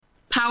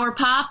Power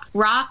pop,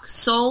 rock,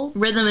 soul,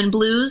 rhythm, and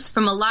blues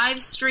from a live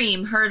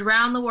stream heard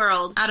round the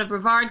world out of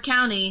Brevard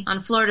County on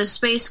Florida's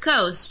Space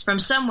Coast from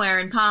somewhere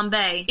in Palm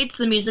Bay. It's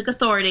the Music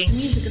Authority.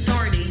 Music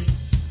Authority.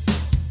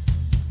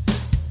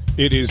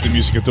 It is the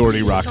Music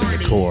Authority, Rockin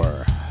The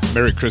KOR.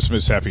 Merry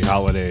Christmas, Happy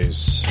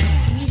Holidays.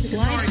 Music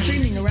live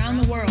streaming around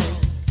the world.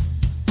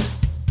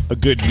 A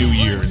good new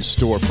year in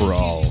store for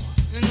all.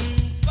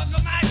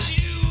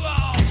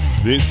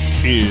 This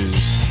is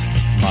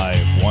my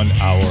 1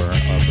 hour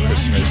of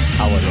Christmas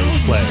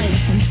holiday play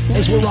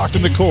as we're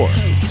rocking the KOR.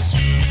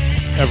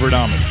 Everett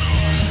Ahmed,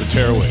 the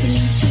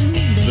Tearaways,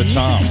 the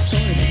Toms.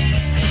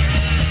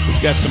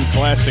 We've got some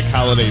classic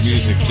holiday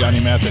music. Johnny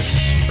Mathis,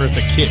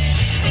 Eartha Kitt,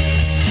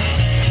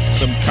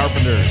 some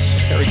Carpenters,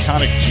 Harry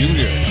Connick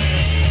Jr.,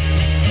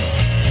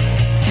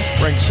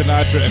 Frank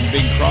Sinatra and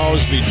Bing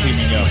Crosby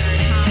teaming up.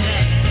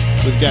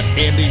 We've got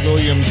Andy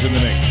Williams in the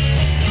mix.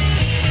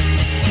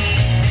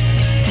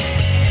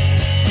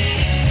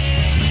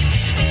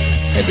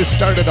 And to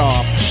start it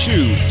off,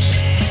 shoes.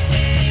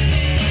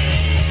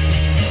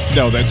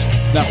 No, that's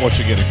not what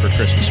you're getting for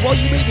Christmas. Well,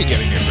 you may be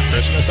getting it for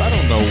Christmas. I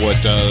don't know what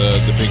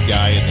the big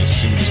guy in the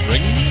suit is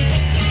bringing.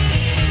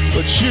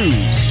 But shoes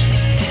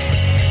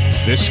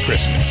this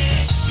Christmas.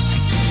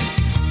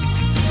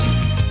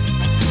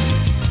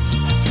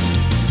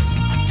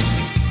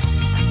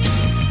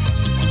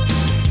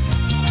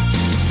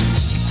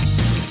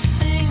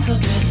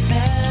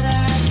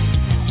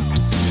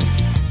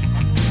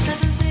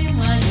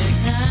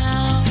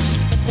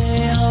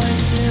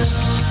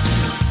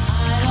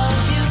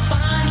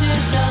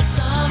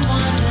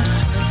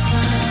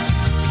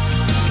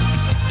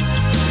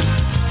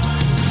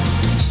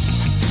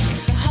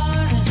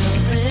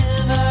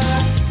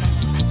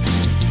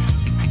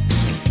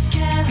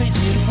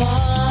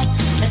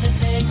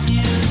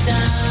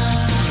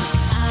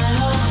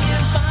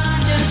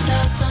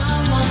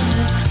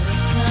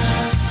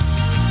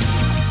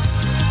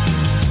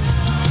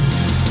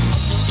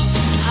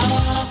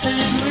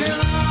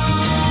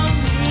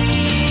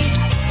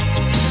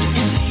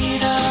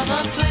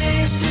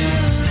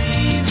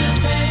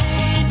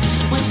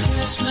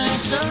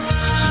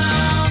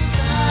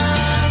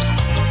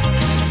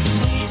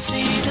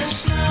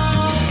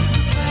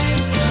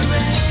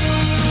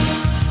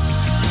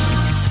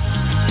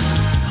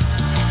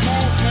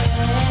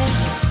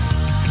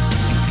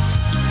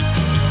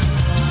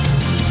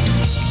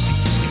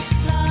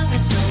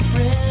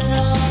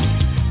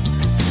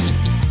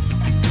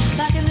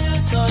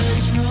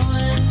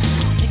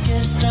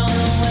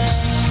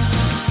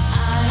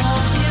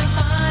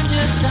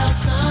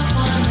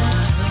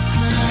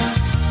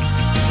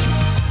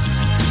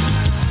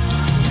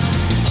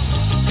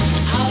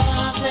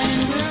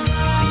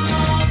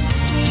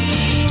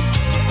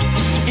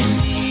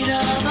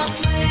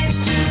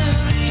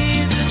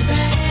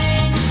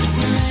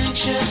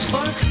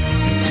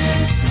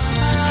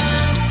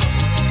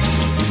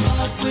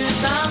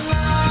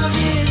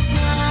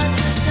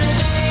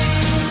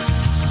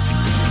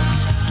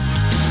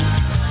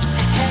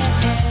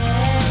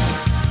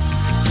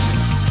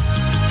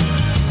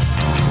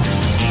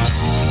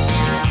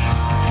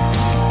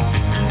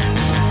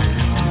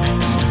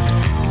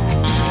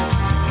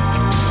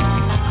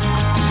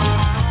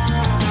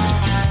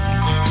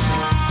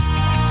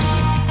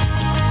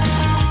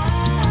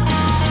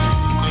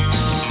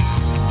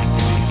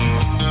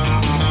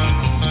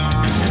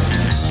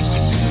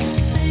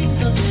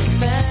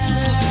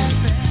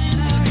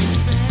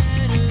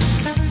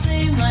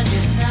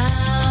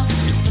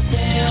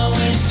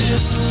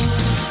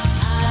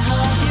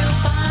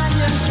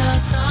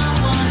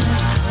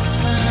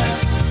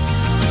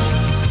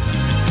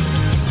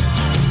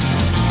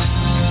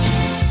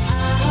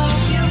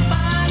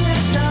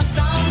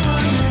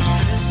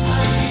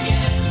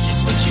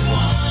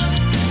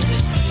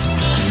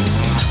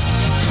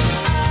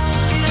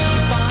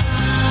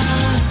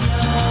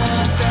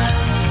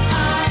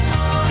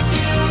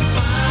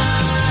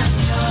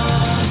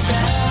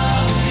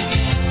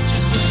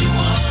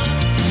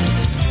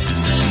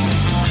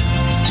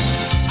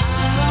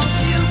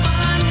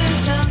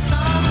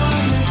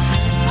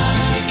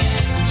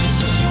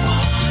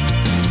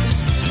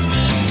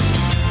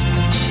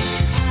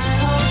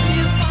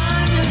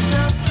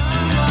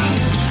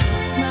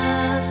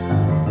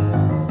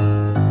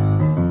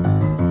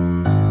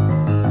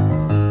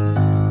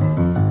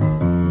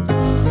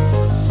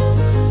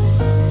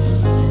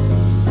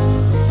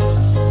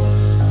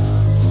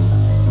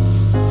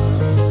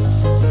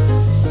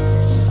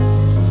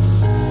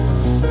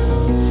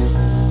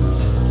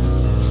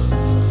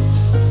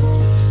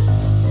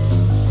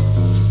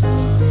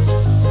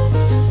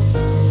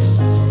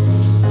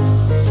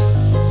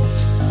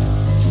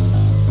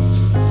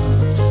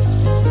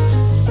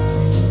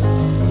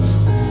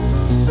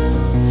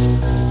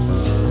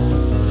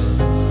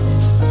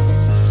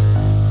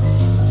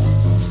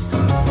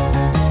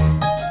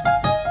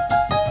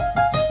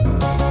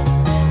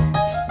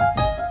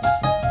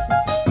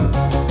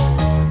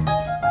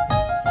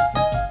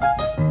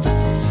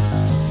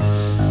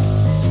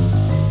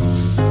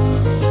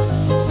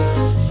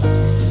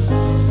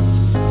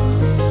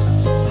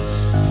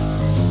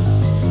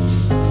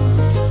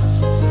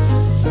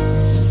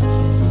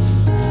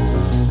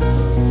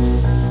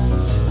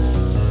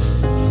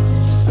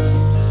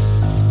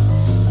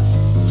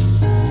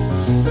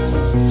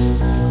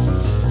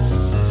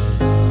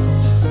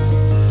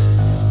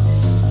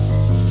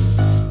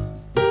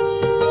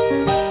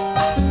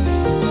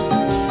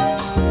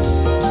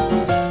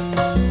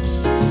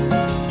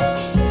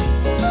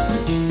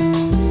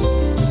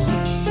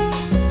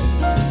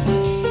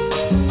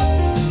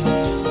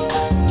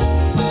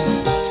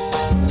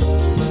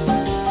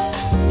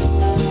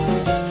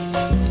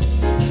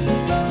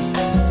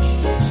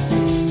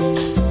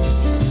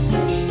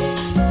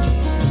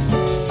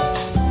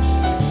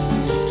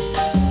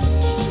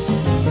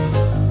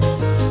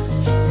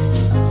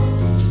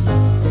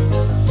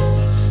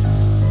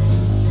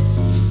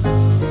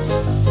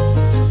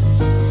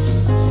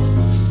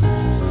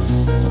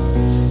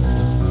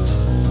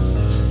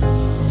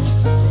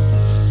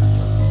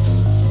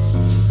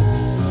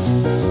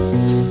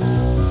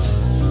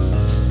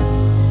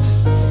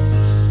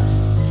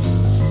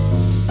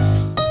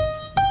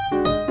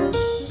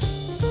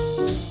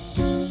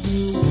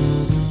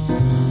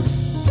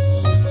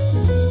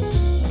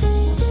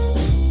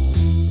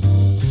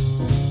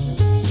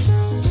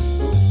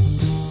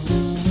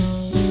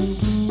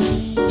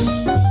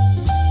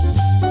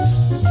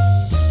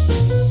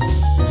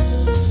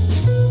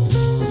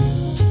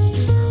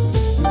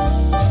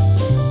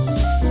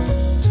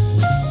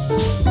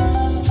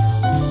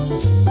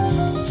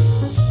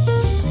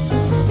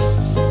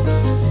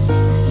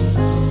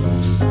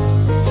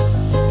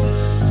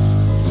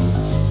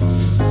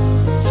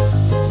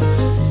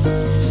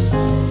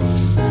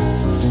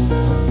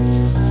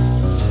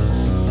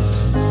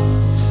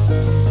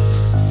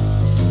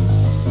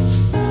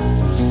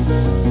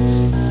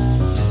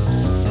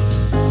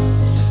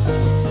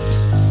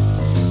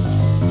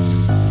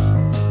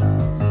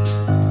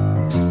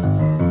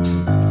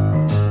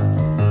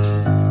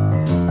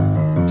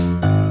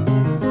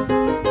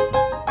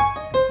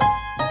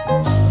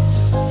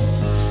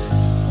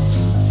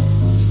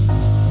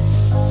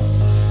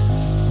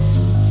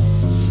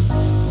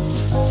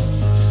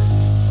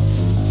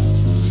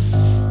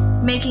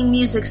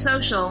 Music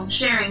social,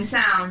 sharing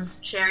sounds,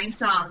 sharing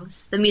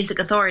songs. The Music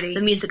Authority.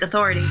 The Music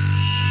Authority.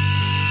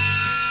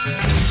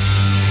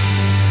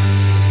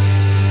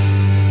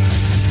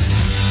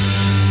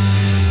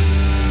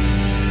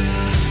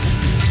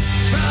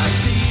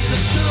 Frosty the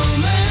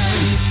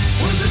snowman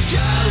was a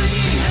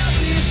jolly,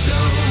 happy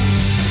soul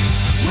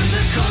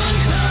with a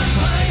corncob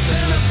pipe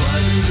and a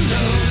button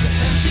nose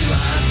and two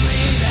eyes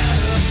made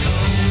out of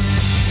coal.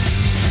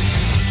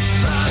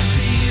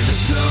 Frosty the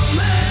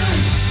snowman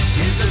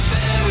is a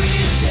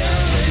fairy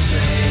tale, they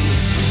say.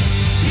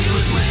 He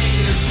was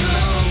made of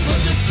snow,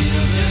 but the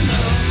children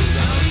know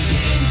how he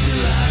came to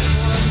life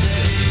one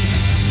day.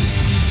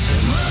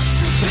 There must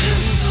have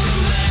been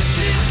some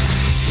magic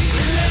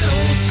in that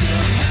old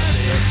silk hat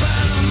he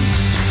found.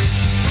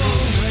 For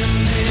when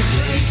they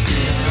placed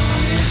it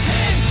on his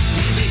head,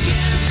 he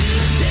began to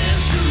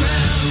dance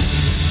around.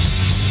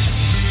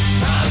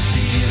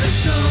 Frosty the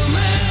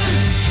snowman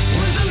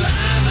was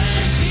alive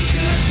as he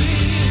could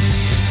be,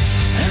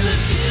 and the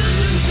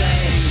children say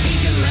he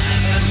can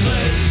laugh and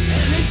play,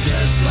 and it's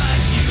just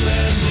like you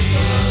and me.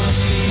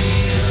 Frosty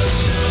the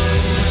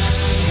snowman,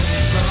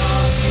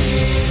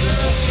 Frosty the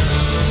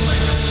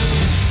snowman,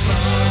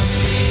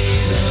 Frosty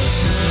the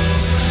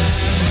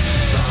snowman,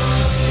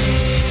 Frosty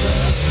the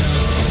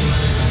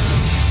snowman.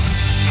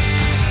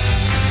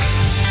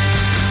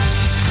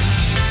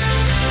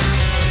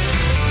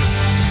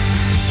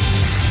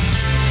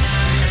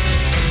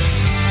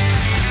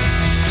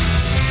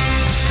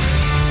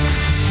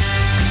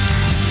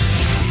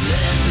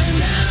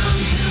 Down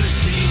to the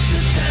streets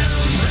of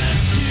town, back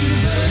to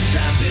the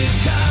traffic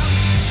cop,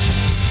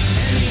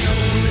 and he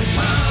only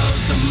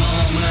paused a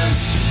moment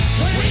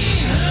when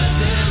he heard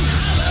them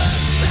holler,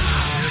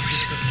 stop.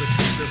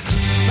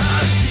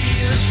 Frosty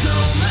the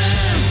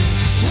snowman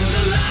was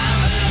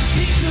alive as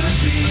he could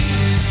be,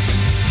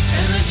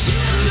 and the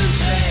children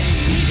say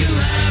he can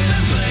laugh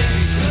and play,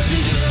 'cause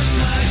he's just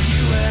like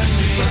you and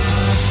me.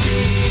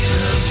 Frosty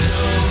the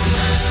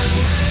snowman,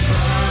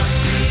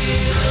 Frosty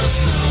the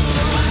snowman.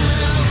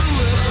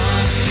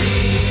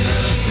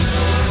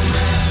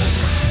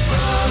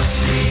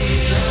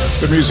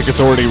 The Music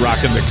Authority,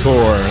 Rockin the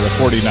KOR, the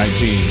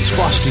 4019s,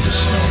 Frosty the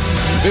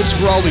Snowman. Vince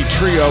Guaraldi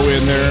trio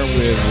in there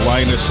with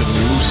Linus and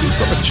Lucy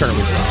from a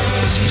Charlie Brown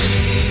Christmas.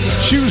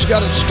 Shoes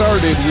got it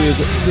started with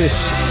This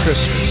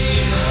Christmas.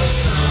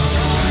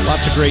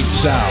 Lots of great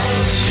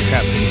sounds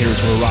happening here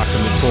as we're rocking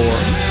the KOR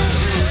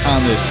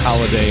on this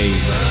holiday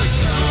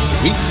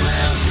week.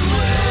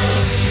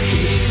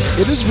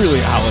 It is really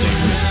a holiday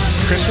week.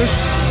 Christmas,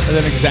 and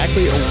then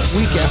exactly a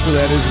week after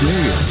that is New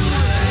Year.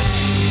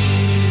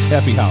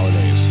 Happy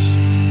holidays.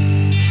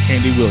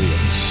 Andy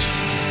Williams,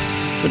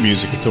 the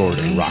Music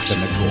Authority, Rockin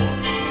the KOR.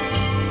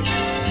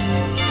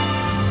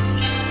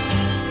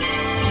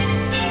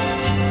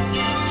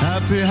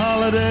 Happy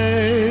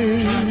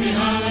holiday, happy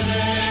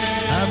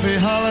holiday, happy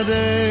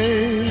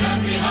holiday,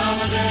 happy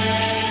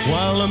holiday.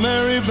 While the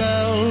merry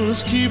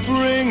bells keep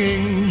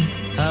ringing,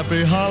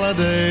 happy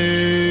holiday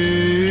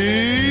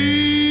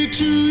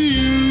to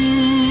you.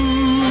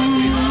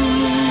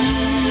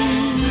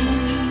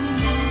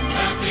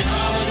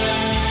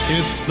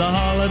 It's the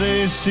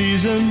holiday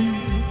season,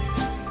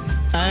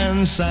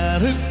 and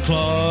Santa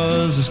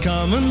Claus is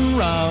coming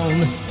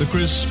round. The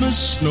Christmas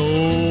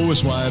snow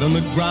is white on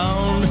the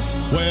ground.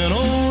 When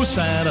old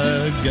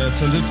Santa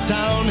gets into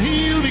town,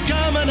 he'll be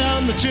coming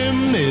down the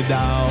chimney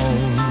down.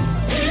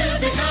 He'll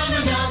be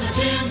coming down the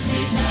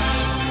chimney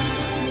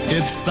down.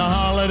 It's the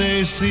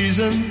holiday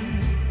season,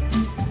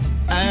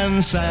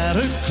 and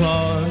Santa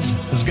Claus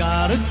has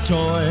got a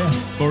toy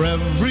for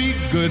every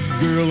good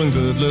girl and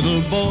good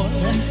little boy.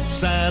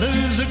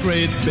 Santa's a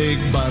great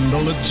big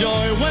bundle of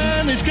joy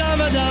when he's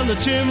coming down the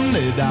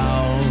chimney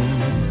down.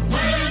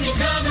 When he's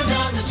coming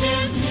down the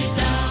chimney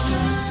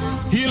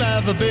down. He'll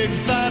have a big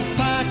fat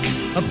pack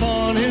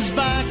upon his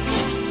back,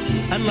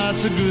 and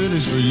lots of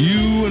goodies for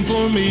you and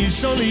for me.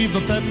 So leave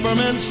a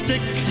peppermint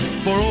stick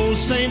for old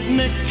Saint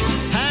Nick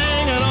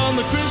hanging on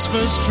the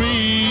Christmas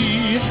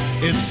tree.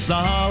 It's the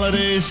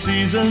holiday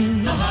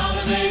season, the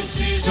holiday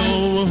season. So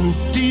a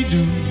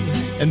hoop-dee-doo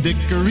and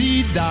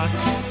dickory-dock,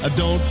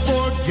 don't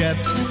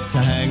forget to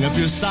hang up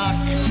your sock,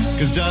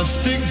 'cause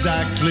just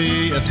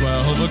exactly at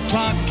 12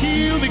 o'clock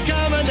he'll be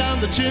coming down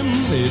the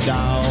chimney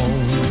down.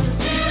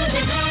 He'll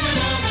be coming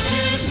down the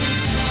chimney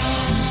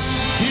down.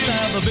 He'll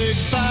have a big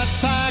fat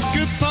pack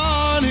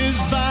upon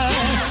his back,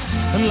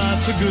 and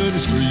lots of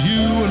goodies for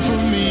you and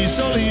for me.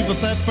 So leave a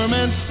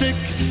peppermint stick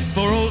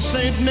for old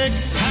Saint Nick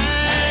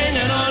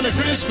hanging on a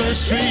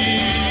Christmas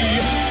tree.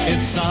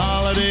 It's the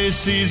holiday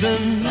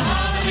season, the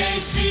holiday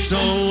season. So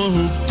a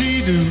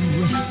hoop-dee-doo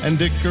and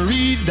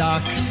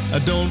dickory-dock,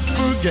 don't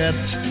forget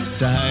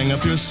to hang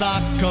up your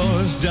sock,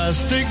 'cause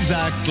just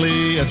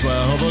exactly at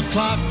 12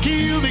 o'clock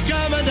he'll be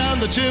coming down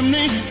the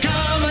chimney,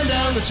 coming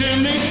down the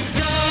chimney,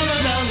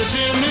 coming down the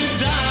chimney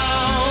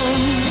down.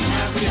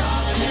 Happy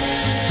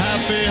holiday,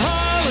 happy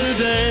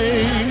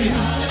holiday, happy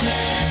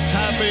holiday,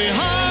 happy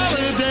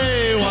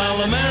holiday, while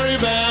the merry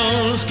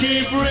bells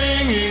keep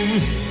ringing.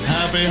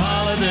 Happy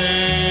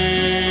holiday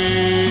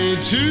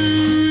to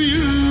you.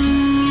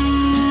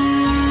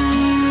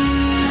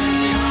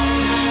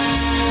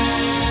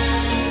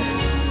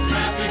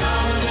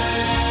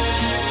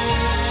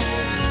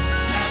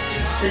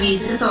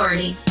 Music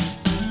Authority.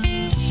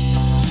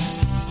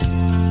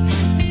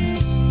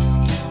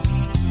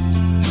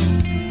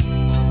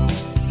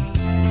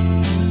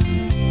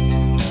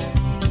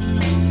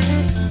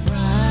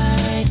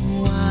 Bright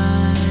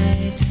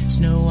white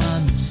snow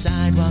on the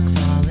sidewalk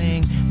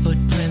falling,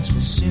 footprints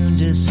will soon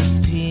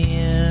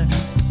disappear.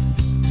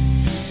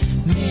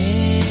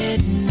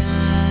 Midnight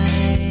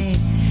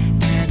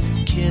and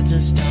the kids are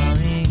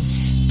stalling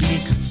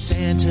because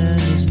Santa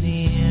is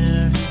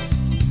near.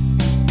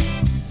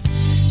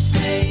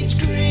 Sage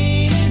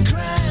green and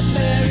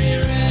cranberry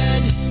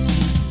red,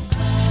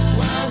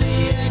 while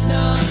the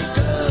eggnog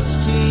goes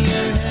to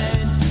your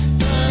head.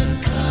 The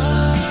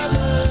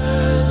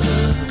colors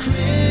of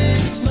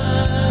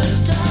Christmas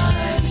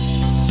time.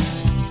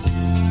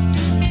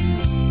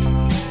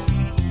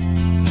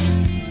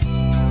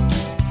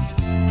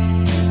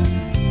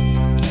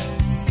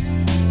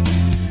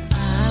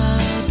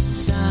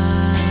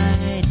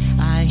 Outside,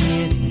 I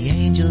hear the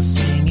angels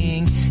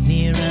singing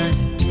near a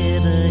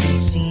nativity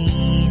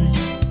scene.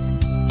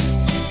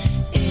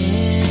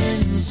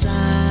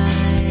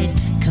 Inside,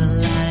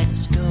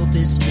 kaleidoscope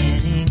is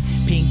spinning,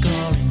 pink,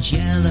 orange,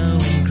 yellow,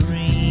 and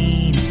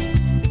green.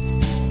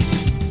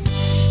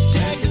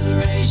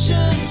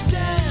 Decorations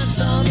dance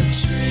on the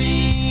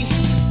tree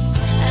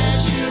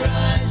as your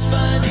eyes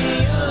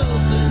finally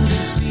open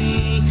to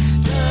see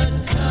the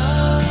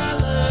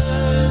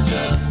colors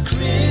of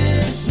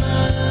Christmas.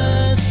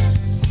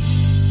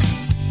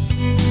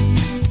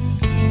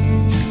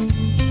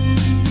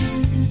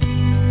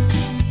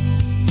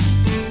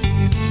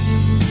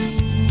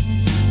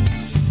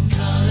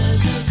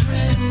 Colors of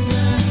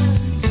Christmas,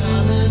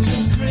 colors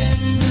of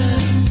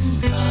Christmas,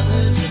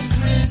 colors of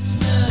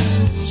Christmas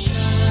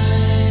shine.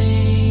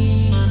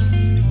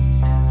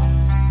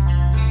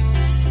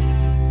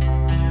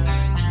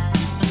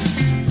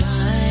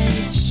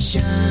 Lights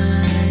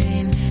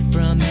shine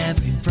from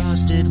every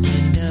frosted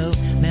window,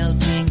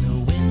 melting the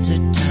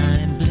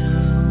wintertime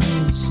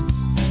blues.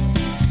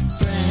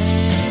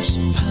 Fresh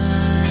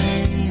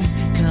pines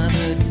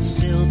covered with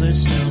silver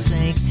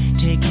snowflakes,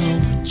 take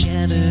home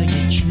whichever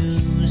you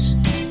choose.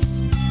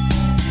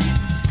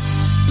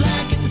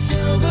 Black and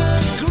silver,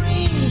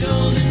 green,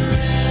 gold and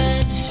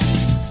red,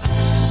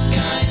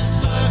 sky of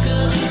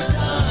sparkling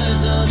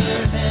stars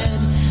overhead.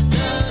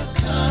 The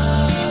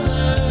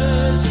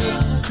colors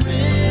of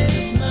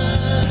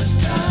Christmas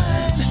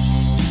time.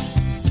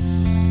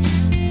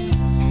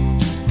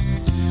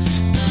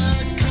 The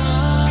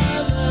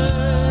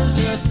colors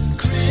of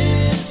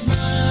Christmas.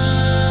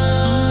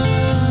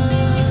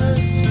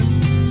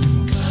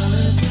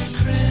 Colors of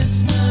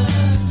Christmas.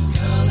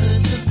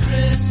 Colors of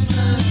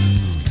Christmas.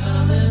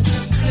 Colors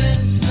of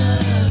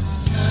Christmas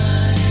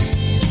time.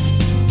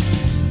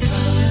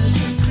 Colors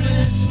of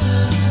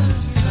Christmas.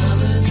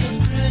 Colors of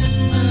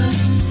Christmas.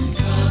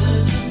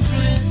 Colors of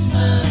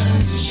Christmas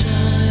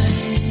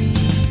shine.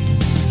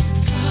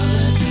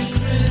 Colors of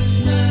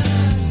Christmas.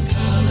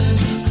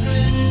 Colors of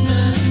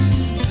Christmas.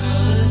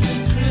 Colors of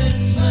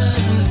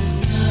Christmas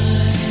time.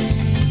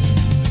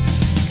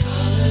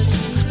 Colors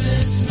of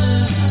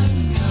Christmas.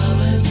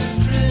 Colors of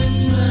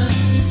Christmas.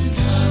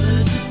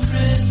 Colors of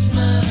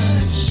Christmas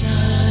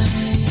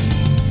shine.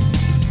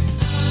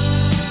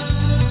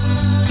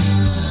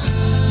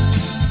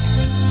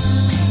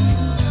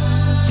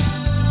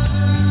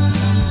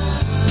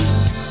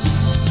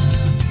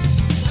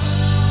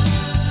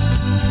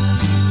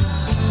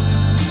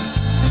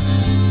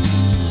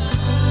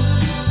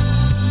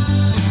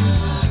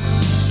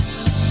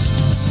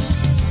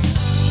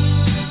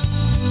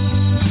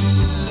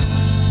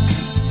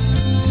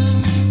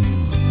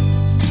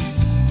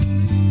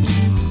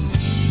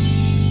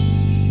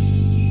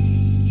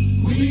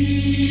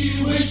 We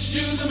wish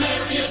you the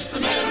merriest, the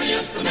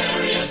merriest, the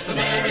merriest, the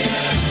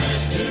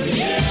merriest New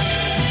Year.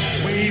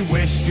 We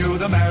wish you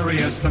the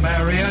merriest, the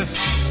merriest,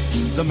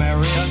 the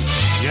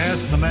merriest,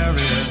 yes, the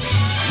merriest.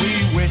 We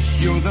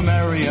wish you the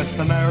merriest,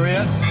 the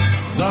merriest,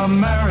 the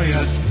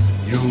merriest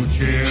you'll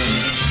cheer.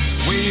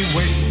 We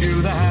wish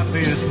you the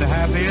happiest, the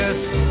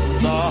happiest,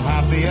 the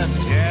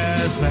happiest,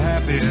 yes, the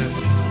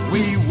happiest.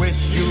 We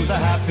wish you the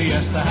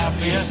happiest, the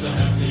happiest,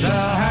 the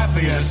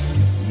happiest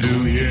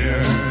New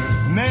Year.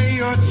 May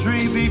your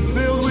tree be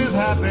filled with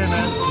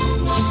happiness,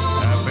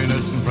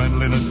 happiness and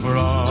friendliness for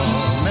all.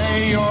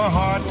 May your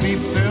heart be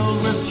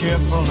filled with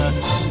cheerfulness,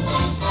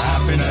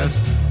 happiness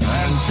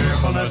and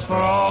cheerfulness for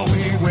all.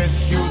 We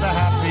wish you the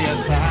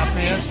happiest, the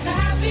happiest,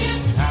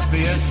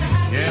 happiest,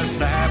 yes,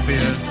 the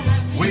happiest.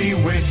 We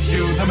wish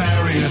you the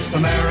merriest, the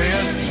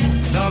merriest,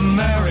 the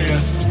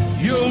merriest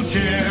you'll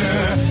cheer,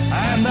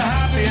 and the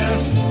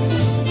happiest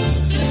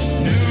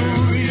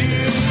New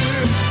Year.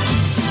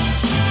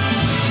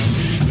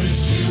 We wish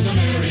you the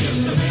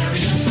merriest, the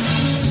merriest,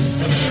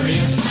 the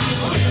merriest,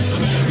 oh yes, the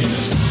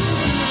merriest. We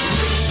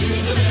wish you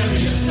the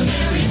merriest, the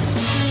merriest,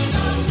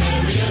 the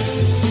merriest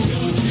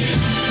you'll cheer.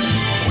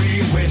 We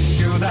wish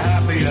you the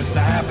happiest,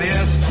 the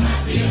happiest,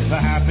 the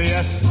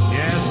happiest,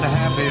 yes, the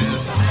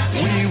happiest.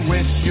 We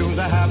wish you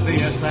the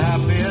happiest, the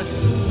happiest,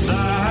 the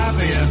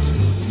happiest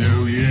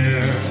New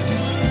Year.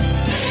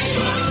 May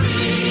your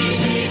tree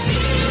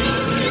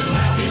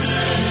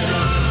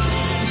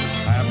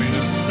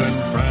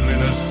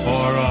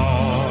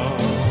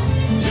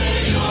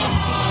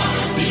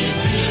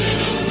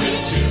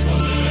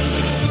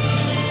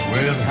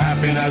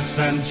happiness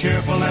and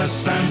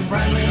cheerfulness and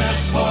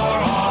friendliness for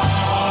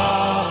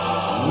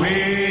all.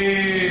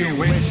 We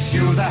wish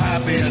you the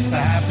happiest, the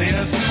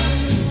happiest,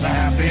 the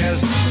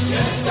happiest.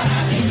 Yes, the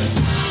happiest.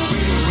 We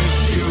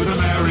wish you the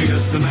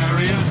merriest, the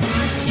merriest,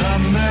 the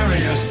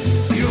merriest.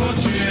 You'll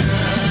cheer.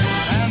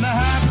 And the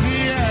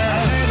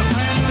happiest, the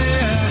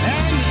friendliest,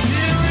 and the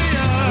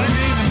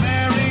cheeriest. The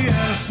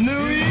merriest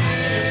New Year.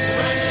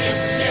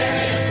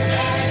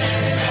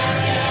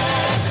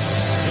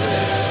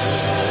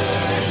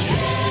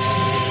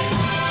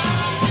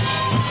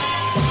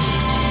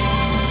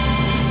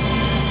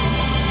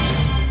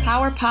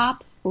 Power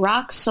pop,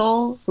 rock,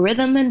 soul,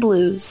 rhythm, and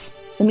blues.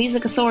 The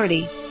Music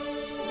Authority.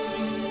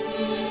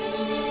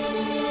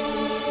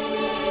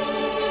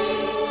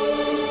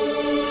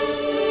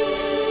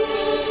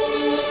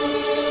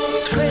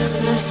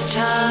 Christmas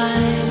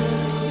time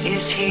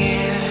is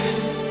here.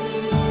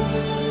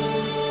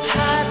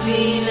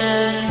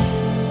 Happiness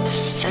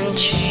and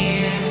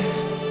cheer.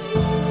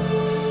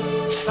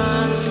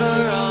 Fun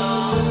for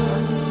all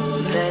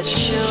that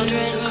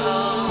children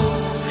call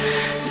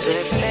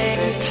their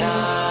favorite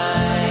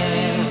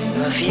time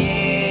of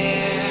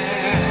year.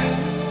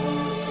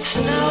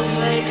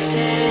 Snowflakes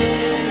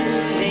in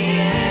the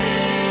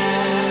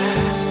air.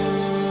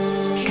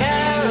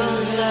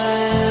 Carols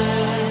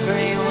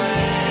everywhere.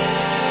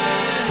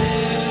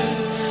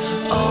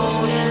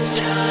 Oldest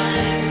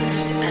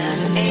times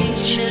and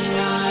ancient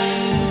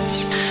rhymes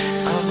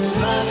of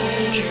love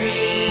and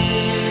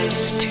dreams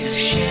to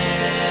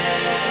share.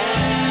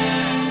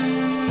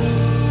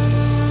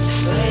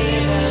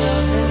 Sleigh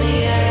bells in the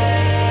air.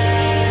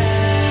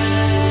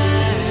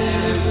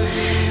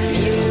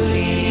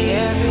 Beauty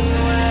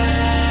everywhere.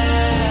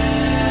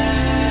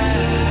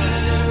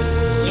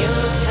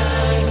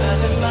 Yuletide by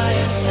the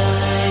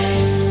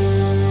fireside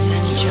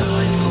and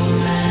joyful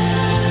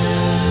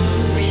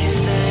memories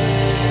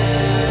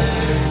there.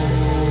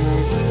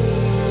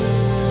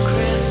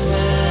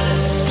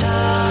 Christmas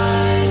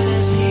time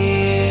is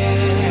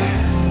here.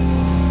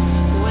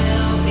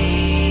 We'll be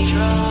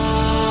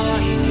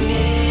drawing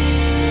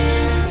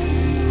near.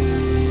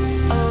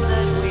 Oh,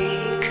 that we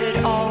could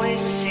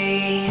always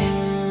see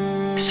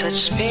such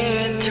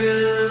spirit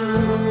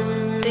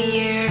through the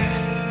year.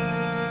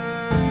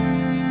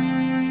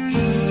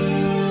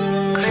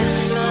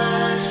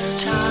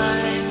 Christmas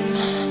time.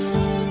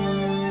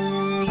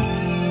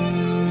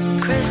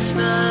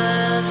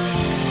 Christmas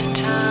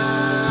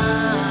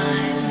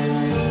time.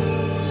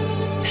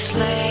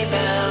 Sleigh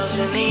bells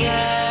in the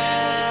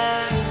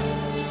air.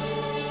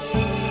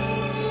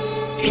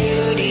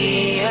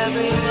 Beauty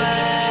everywhere.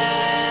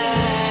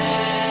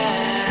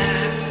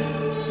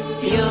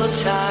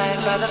 Yuletide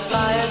by the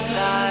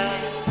fireside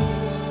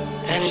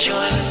and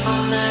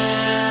joyful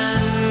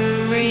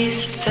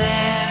memories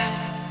there.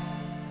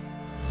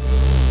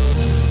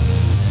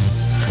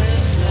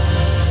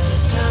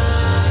 Christmas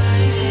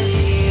time is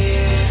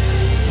here.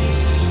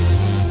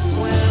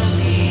 We'll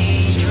be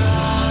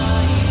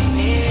drawing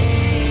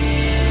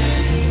near.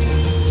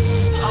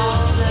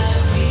 All that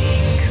we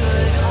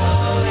could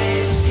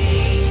always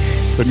see.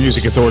 The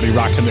Music Authority,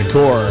 Rockin the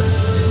KOR.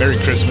 Merry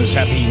Christmas,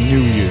 Happy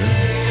New Year.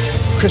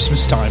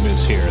 Christmas time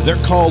is here. They're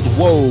called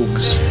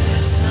Wogues.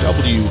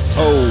 W-O-V-E-S.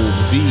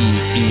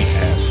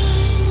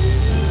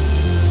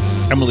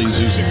 Emily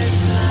Zuzek,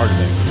 part of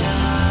that.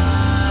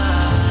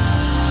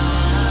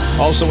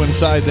 Also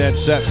inside that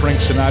set, Frank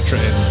Sinatra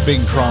and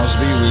Bing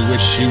Crosby, We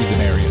Wish You the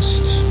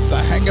Merriest.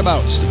 The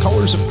Hangabouts, The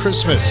Colors of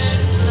Christmas.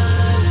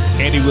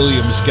 Andy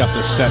Williams got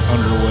the set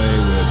underway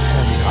with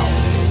Happy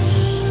Holidays.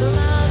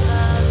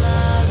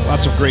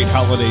 Lots of great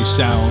holiday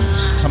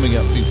sounds coming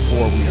up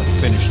before we are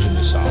finished in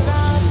this hour.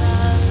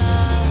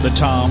 The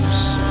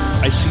Toms,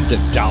 I See the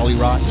Dolly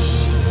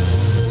Rots.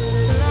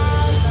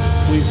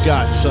 We've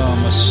got some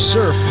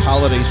surf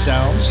holiday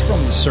sounds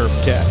from the Surf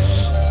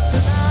Cats.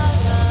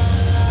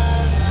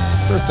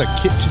 Bertha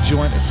Kitt to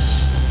join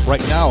us.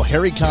 Right now,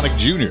 Harry Connick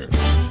Jr.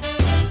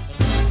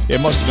 It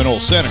must have been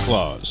old Santa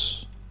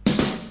Claus.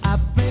 I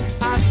think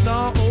I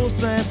saw old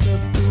Santa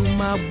through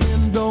my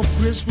window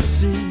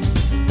Christmas Eve.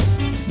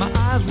 My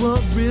eyes were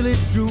really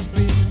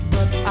droopy,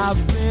 but I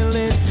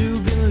really do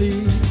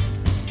believe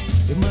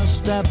it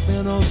must have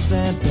been old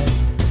Santa,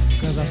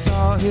 'cause I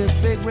saw his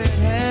big red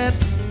hat,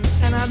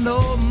 and I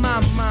know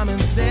my mom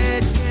and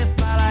dad can't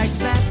fly like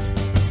that.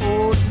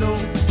 Oh no.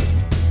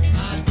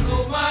 I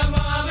know my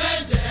mom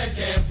and dad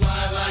can't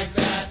fly like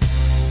that.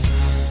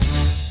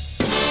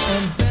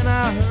 And then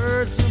I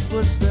heard some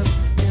footsteps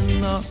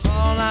in the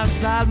hall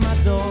outside my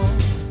door.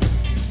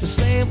 The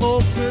same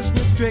old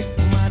Christmas trick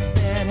my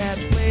dad had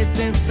played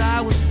since I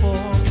was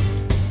 4.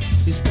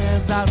 He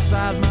stands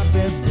outside my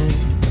bedroom,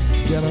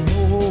 yelling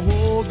ho ho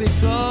ho,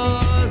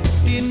 because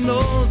he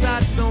knows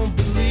I don't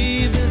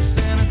believe in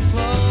Santa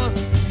Claus.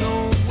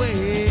 No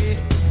way.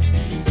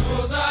 He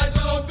knows I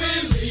don't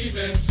believe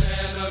in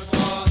Santa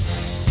Claus.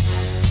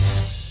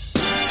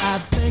 I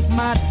think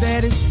my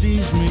daddy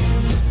sees me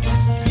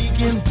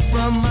peeking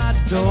from my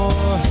door,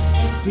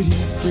 but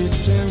he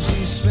pretends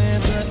he's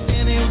Santa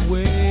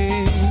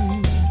anyway.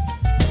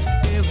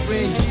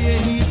 Every year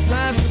he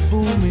tries to fool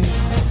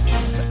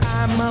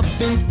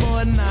big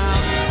boy now.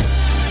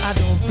 I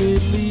don't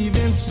believe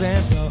in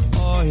Santa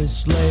or his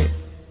sleigh,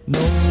 no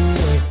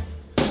way.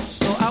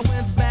 So I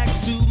went back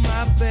to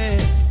my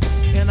bed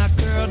and I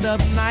curled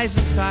up nice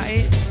and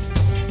tight.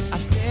 I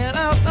stared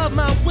out of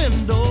my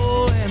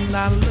window and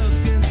I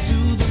looked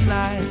into the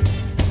night.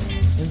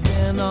 And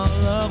then all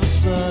of a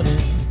sudden,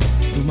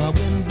 through my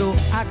window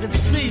I could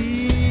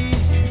see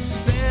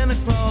Santa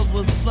Claus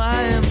was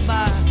flying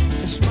by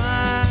and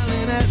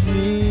smiling at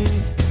me.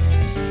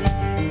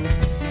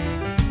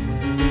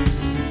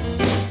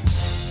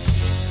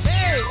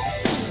 Hey!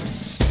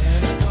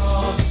 Santa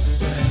Claus,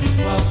 Santa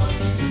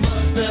Claus, he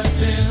must have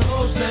been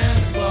old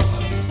Santa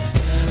Claus.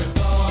 Santa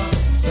Claus,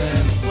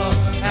 Santa Claus,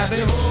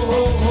 happy ho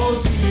ho ho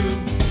to you.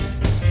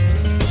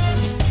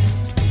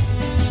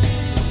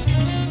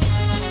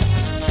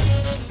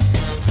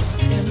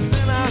 And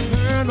then I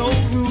heard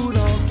old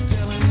Rudolph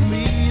telling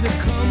me to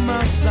come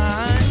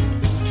outside.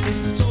 He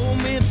told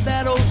me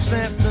that old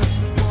Santa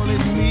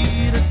wanted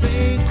me to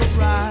take a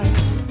ride.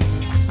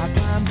 I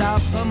climbed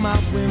out from my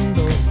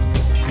window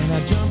and I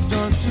jumped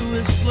onto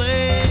his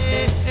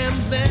sleigh. And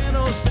then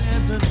old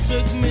Santa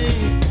took me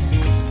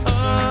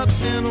up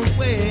and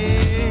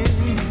away.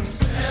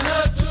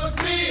 Santa took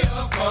me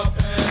up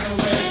and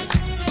away.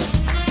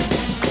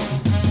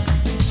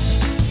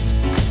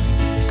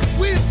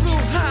 We flew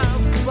high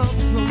above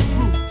the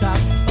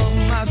rooftop of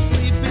my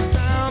sleepy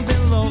town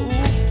below.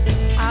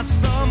 I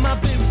saw my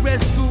big red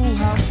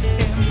schoolhouse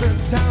in the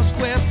town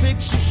square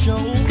picture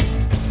show.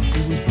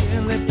 It was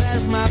nearly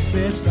past my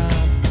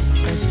bedtime,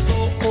 and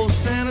so old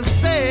Santa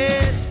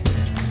said,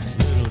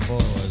 "Little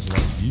boys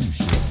like you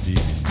should be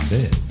in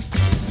bed."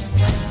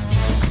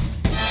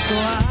 So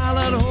I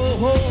hollered ho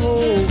ho ho,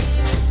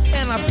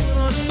 and I put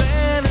on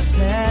Santa's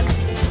hat.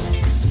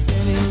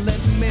 Then he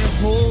let me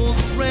hold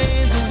the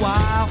reins a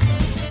while.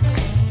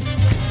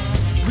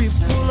 We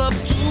pull up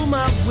to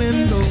my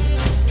window,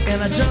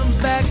 and I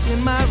jump back in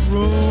my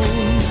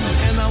room,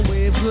 and I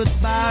wave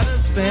goodbye to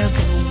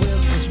Santa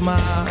with a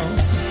smile.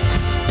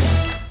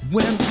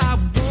 When I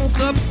woke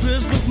up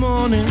Christmas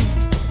morning,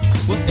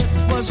 well, it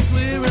was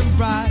clear and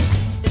bright.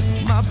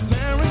 My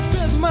parents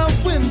said my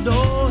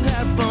window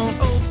had blown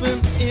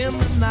open in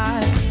the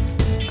night.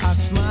 I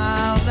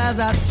smiled as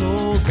I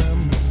told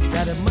them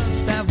that it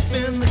must have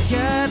been the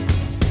cat,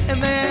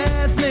 and they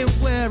asked me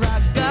where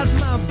I got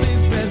my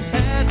big red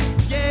hat.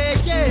 Yeah,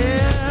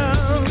 yeah.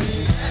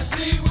 They asked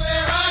me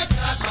where I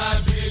got my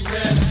big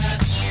red hat.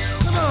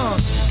 Come on.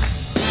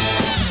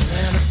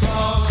 Santa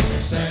Claus,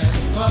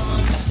 Santa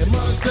Claus, it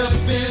must have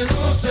been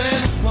old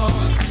Santa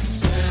Claus.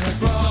 Santa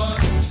Claus,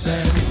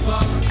 Santa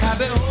Claus,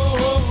 happy ho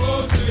ho ho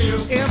to you.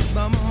 In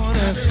the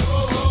morning, happy ho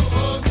ho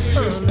ho to you.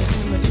 Early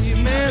in the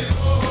evening, happy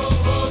ho ho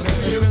ho to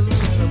you.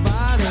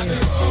 Everybody, happy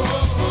ho ho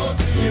ho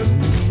to you.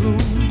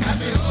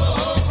 Happy ho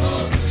ho ho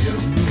to you.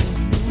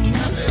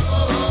 Happy ho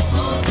ho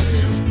ho to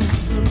you.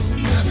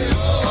 Happy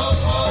ho ho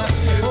ho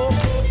to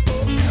you.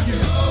 Happy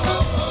ho ho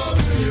ho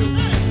to you.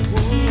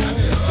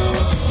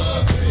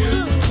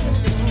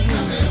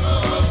 Happy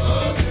ho ho ho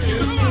to you. Happy ho ho ho to you.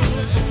 Happy ho ho ho to you.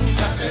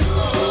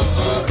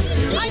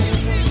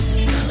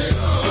 Happy ho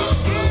ho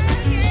ho.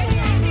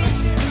 Happy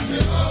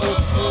ho ho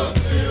ho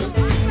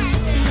to you.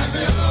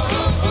 Happy ho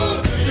ho ho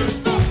to you.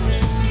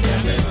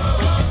 Happy ho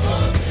ho ho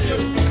to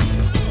you.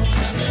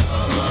 Happy ho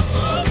ho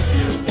ho to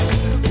you.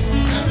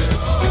 Happy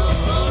ho ho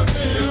ho to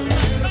you.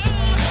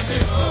 Happy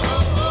ho ho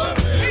ho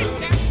to you.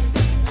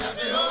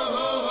 Happy ho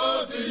ho ho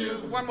to you.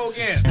 One more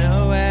again.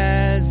 Snow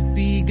has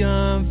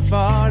begun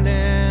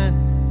falling.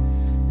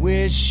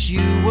 Wish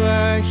you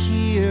were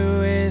here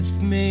with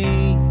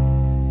me.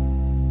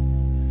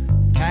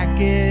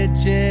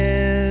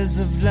 Packages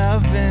of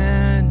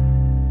loving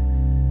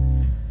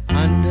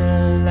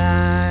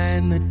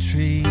underline the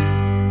tree.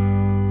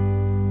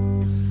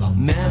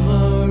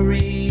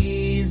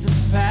 Memories of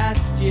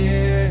past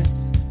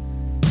years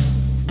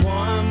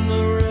warm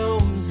the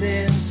rooms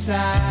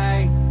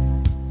inside.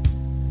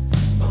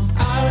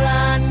 All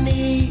I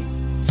need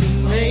to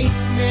make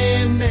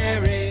me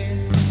merry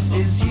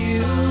is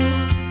you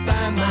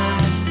by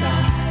my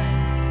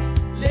side.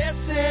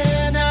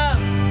 Listen up,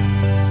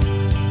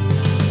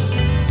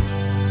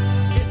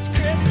 it's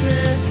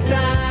Christmas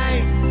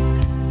time,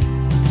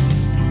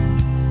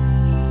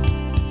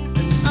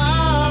 and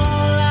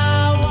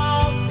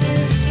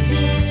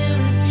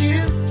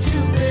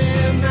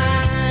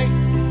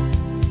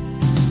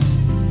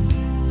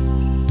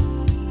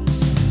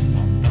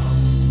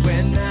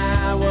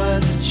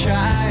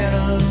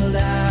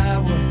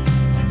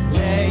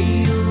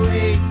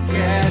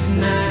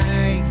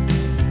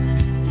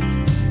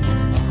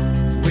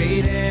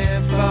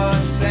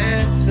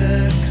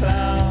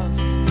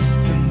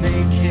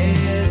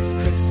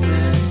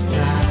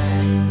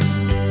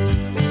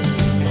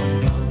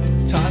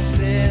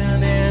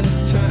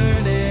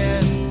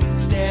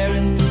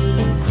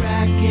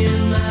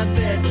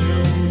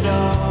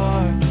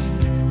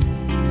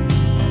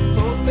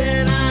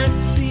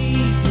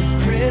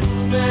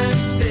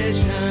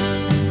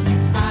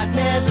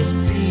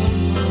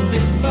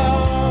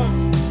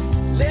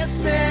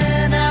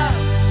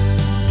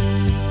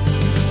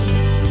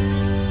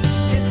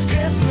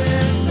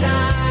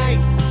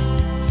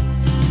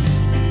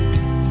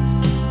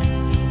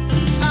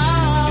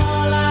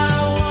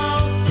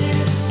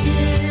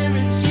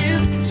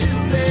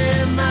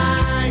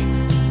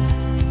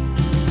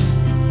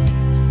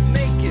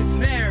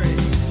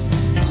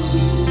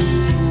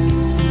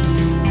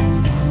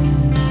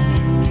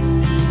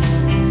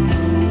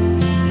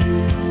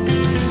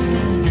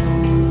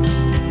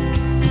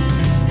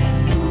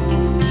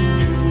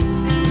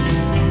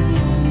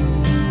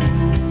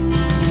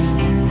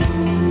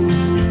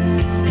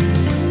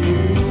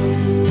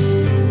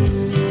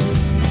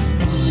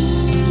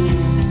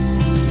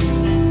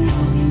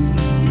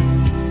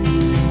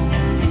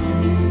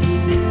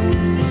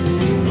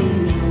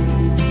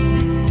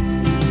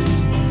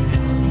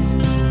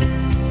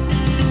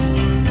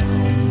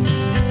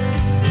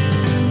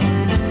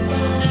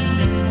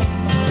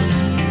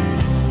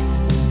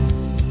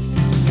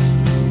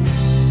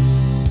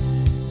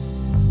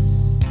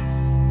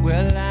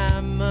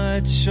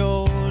much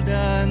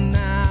older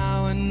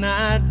now, and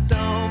I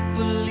don't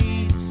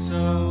believe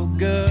so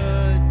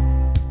good.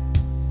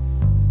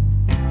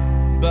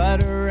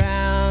 But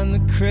around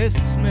the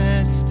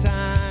Christmas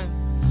time,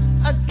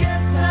 I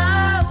guess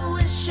I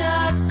wish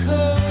I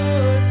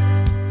could.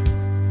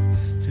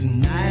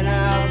 Tonight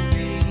I'll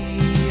be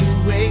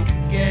awake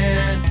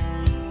again,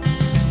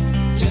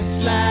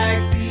 just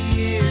like the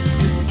years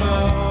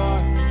before.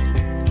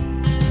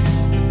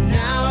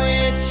 Now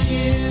it's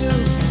you,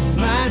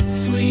 my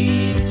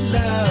sweet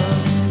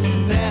love,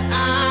 that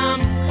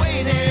I'm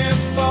waiting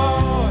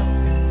for.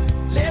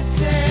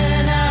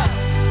 Listen up,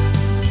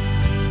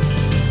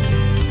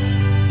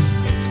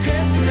 it's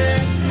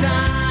Christmas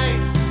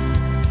time.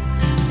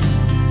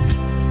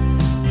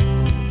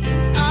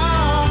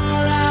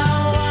 All I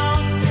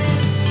want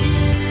this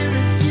year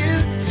is you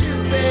to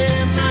be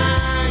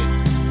mine.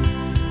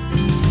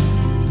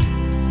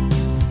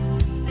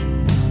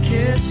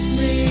 Kiss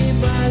me,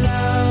 my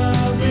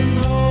love, and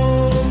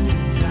hold me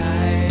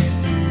tight.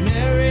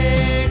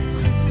 Merry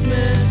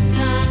Christmas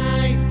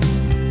time.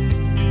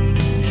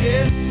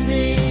 Kiss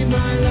me,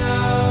 my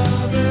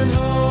love, and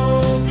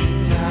hold me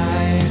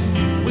tight.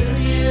 Will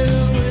you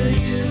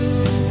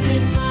be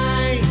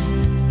mine?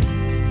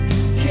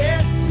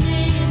 Kiss me,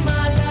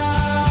 my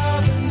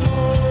love, and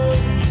hold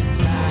me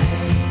tight.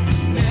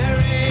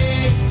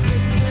 Merry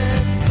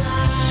Christmas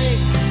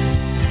time.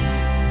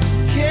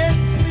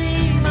 Kiss me,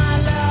 my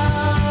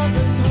love,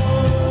 and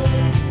hold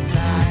me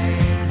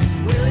tight.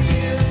 Will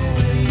you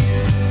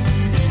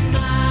be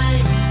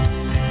mine?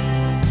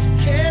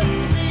 Kiss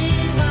me,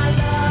 my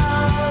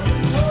love,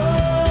 and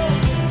hold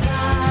me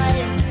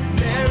tight.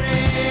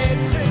 Merry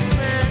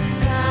Christmas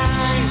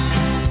time.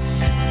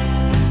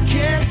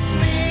 Kiss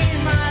me,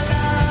 my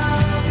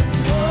love, and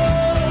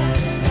hold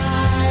me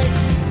tight.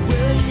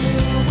 Will you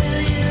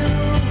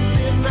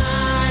be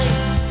mine?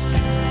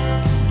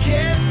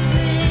 Kiss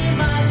me,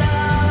 my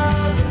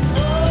love, and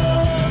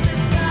hold me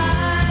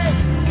tight.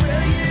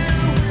 Will you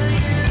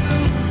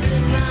be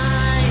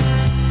mine?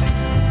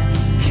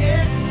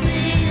 Kiss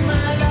me,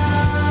 my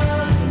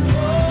love, and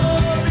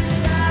hold me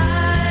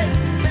tight.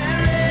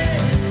 Merry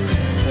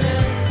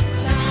Christmas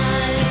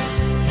time.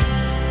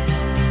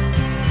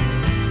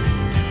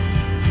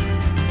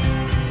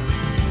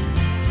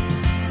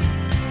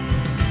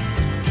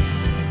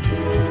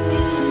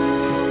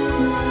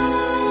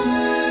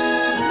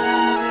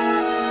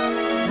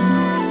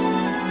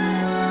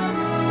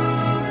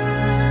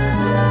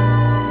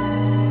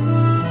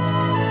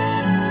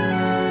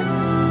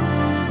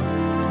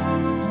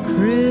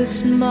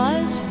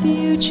 Christmas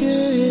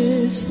future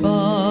is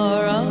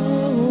far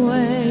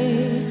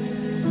away.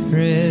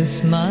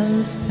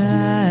 Christmas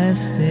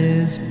past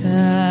is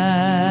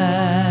past.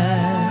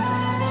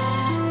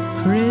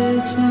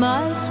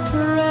 Christmas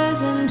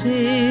present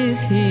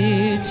is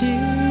here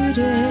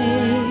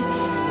today,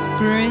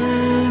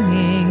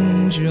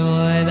 bringing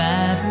joy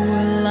that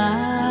will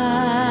last.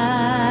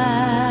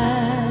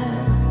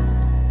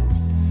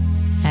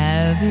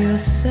 Have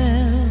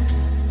yourself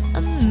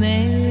a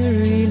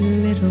merry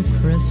little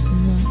Christmas.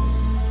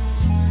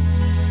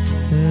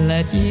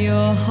 Let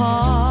your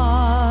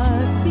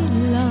heart be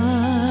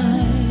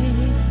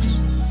light.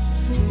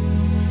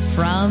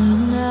 From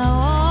now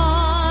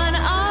on,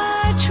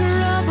 our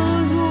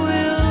troubles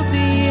will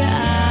be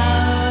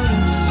out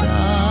of sight.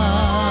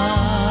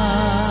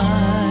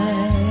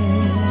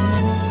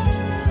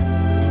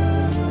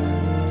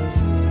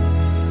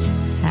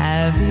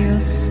 Have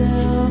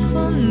yourself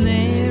a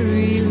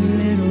merry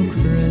little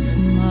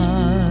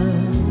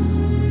Christmas.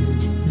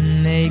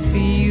 Make the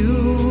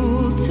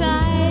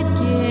Yuletide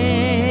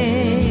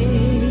gay.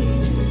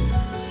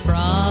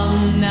 From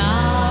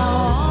now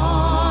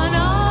on,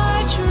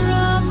 our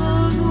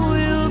troubles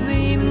will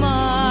be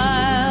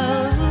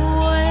miles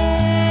away.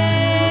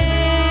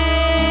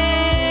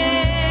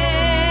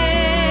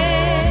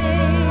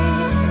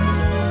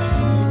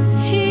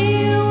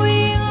 Here we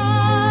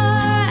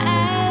are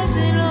as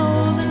in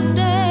olden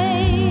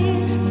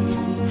days,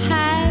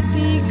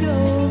 happy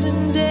golden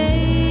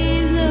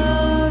days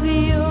of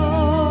yore.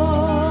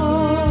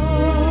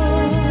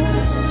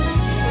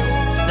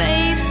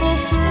 Faithful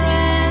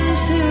friends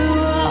who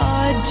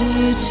are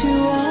dear to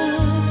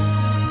us,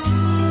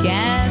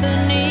 gather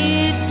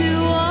near to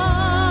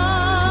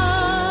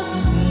us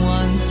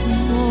once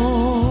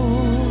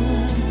more.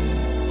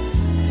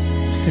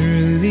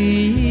 Through the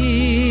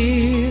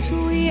years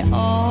we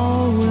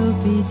all will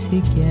be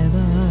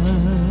together,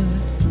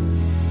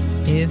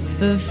 if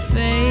the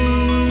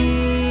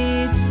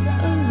fates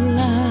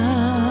allow.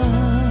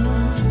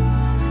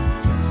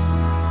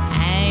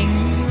 Hang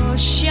your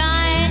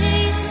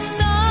shining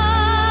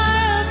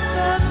star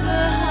above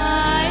the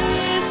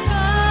highest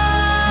bough,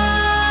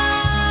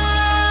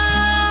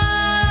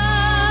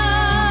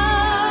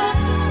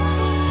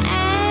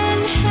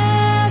 and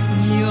have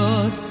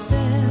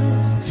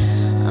yourself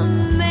a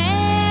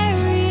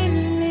merry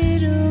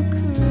little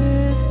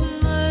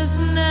Christmas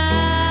now.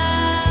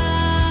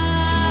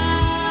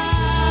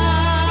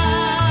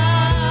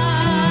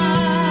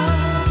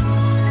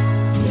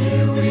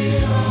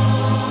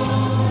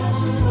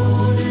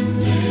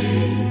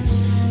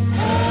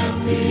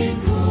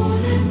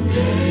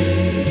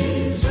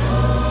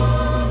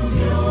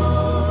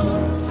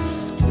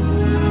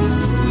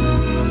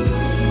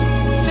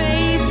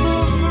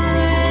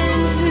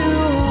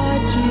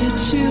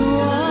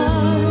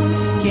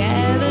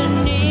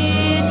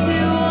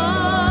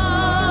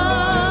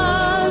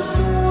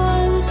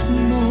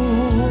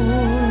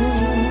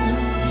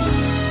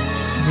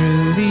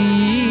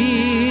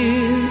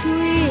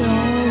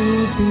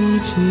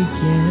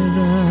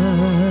 together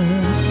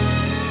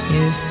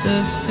if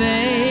the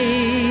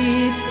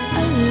fates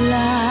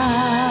allow.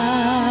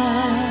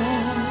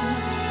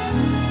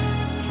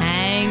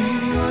 Hang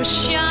your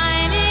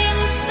shining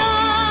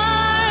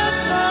star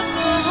above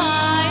the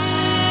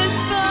highest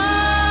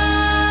bough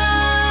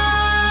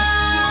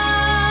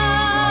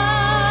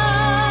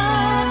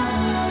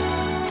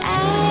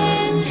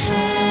and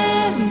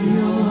have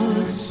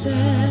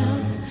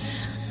yourself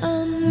a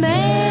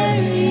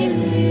merry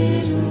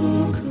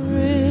little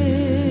Christmas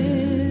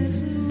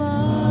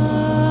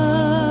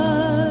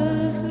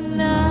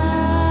now.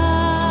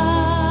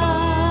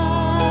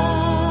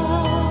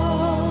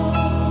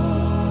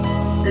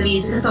 The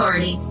Music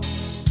Authority.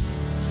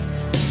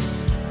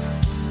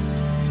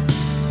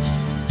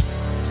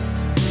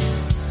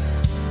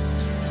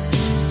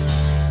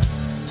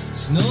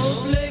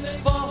 Snowflakes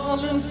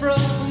falling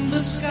from the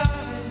sky,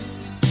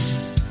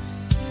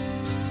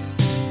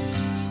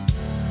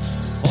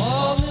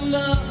 fall in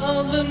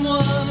love and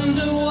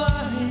wonder why.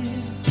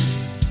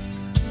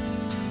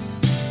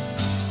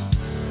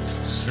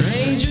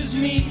 Strangers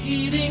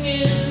meeting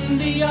in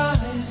the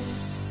ice.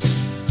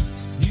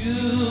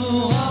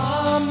 You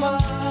are my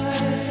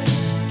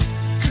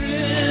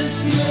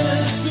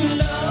Christmas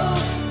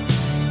love.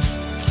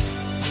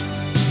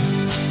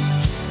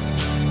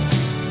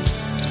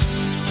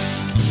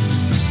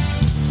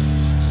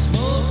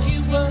 Smoky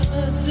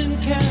words in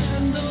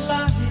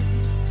candlelight,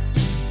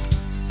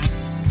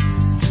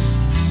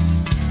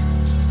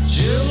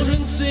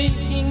 children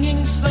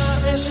singing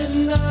silent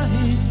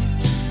night.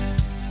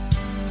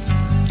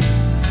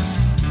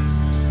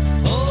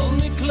 Hold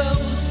me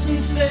close and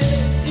say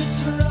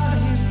it's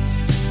right.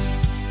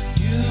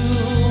 You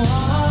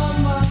are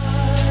my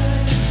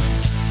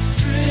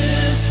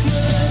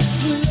Christmas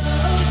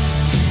love.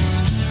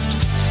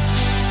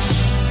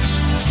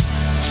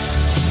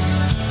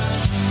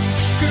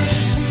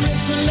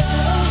 Christmas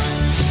love.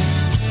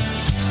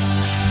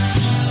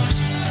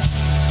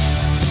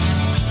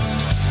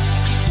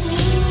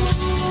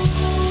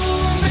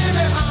 Ooh,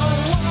 baby, I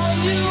want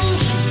you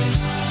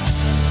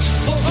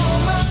for all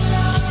my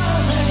life.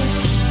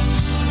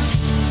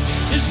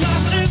 It's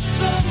not just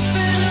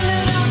something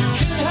that I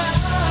can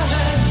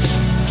hide.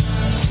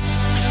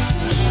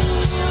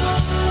 Ooh,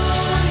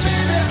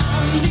 baby, I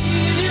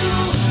need you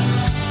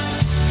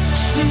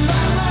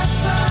by my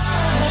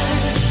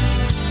side.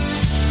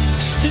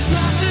 It's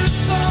not just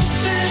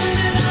something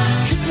that I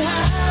can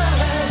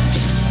hide.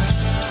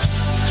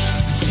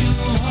 You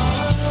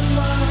are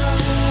mine.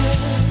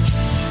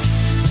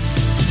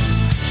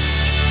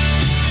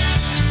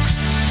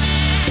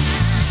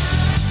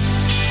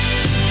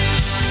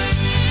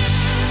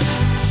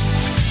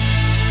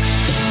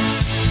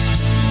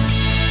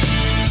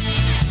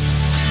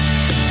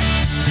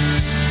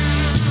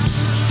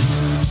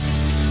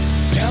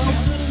 Count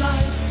the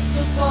lights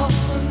upon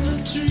the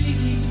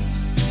tree.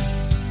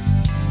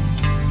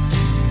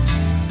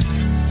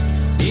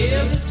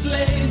 Hear the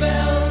sleigh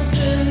bells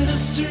in the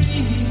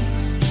street.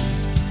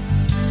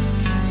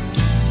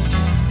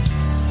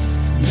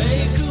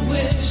 Make a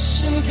wish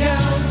and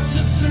count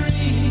to 3.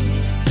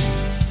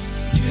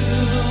 You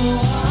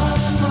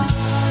are mine.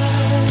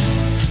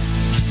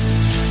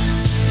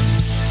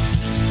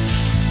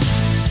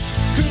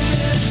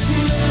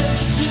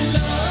 Christmas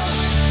love.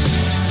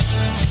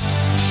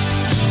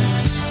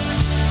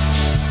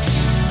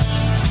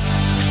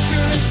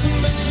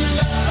 Christmas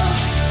love.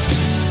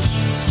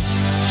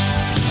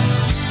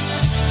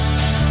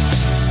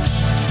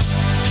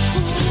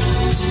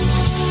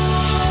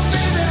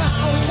 Baby, I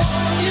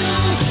want you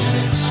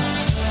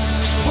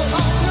for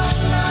all my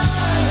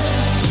life.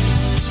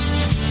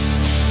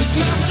 It's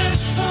not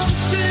just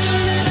something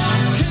that I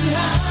can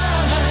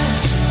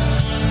hide.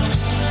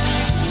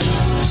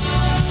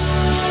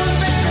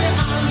 Baby,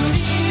 I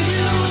need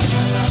you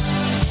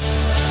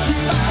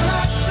by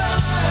my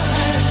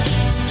side.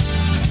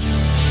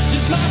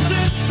 It's not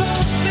just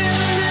something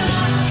that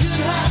I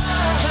can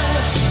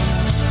hide.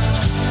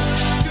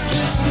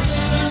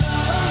 Christmas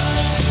love.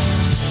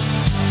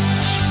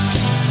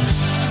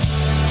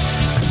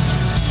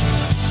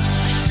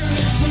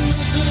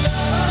 Christmas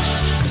love.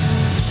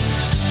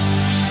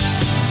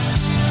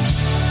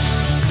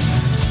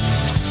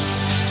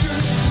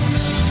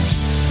 Christmas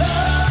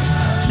love.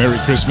 Merry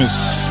Christmas,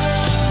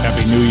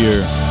 Happy New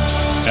Year,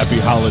 Happy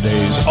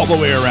Holidays, all the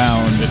way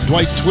around.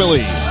 Dwight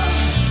Twilley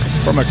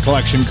from a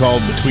collection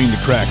called Between the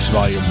Cracks,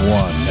 Volume 1.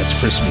 That's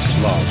Christmas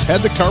Love.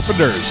 Had the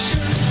Carpenters.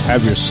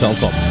 Have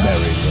yourself a merry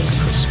little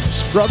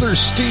Christmas. Brother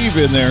Steve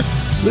in there.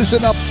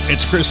 Listen up,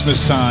 it's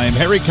Christmas time.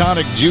 Harry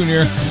Connick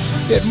Jr.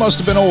 It must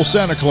have been old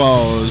Santa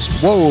Claus.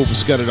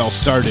 Wove's got it all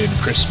started.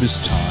 Christmas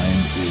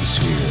time is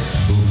here.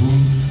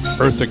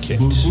 Eartha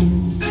Kitt.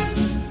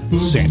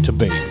 Santa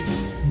Baby.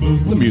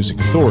 The Music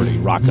Authority,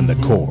 Rockin the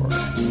KOR.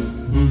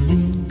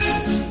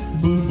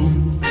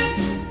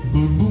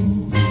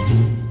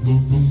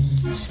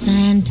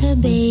 Santa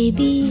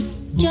baby,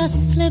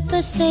 just slip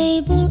a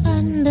sable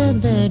under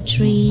the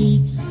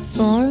tree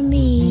for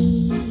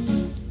me.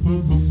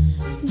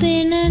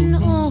 Been an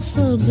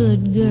awful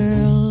good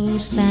girl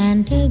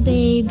Santa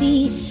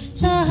baby,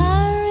 so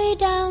hurry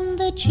down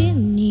the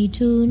chimney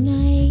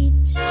tonight.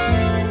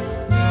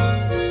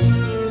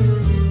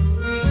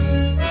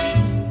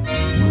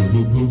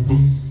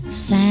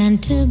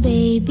 Santa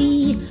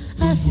baby,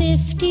 a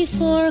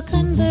 54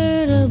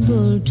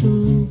 convertible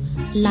to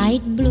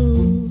light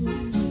blue.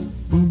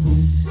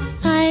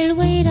 I'll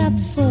wait up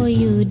for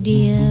you,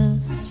 dear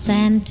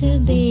Santa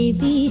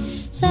baby,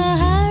 so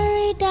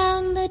hurry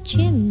down the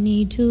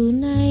chimney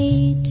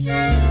tonight.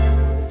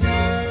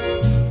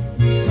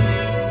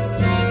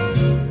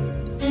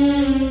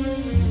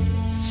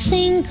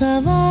 Think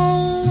of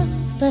all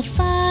the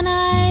fun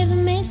I've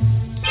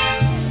missed.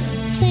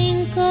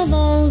 Think of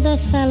all the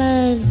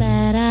fellas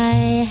that I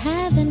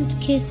haven't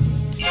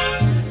kissed.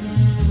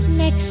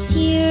 Next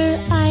year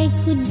I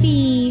could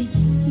be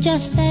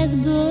just as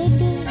good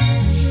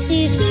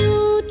if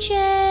you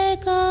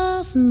check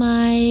off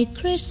my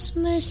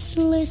Christmas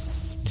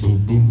list.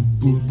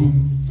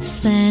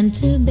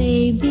 Santa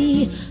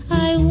baby,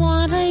 I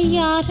want a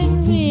yacht,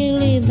 and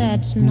really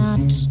that's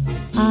not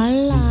a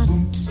lot.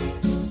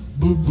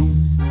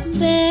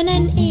 Been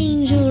an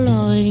angel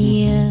all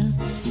year,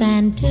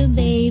 Santa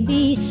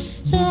baby,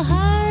 so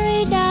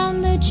hurry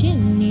down the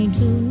chimney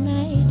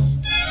tonight.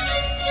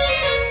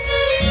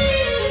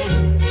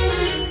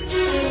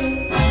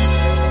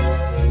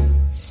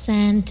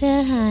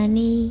 Santa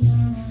honey,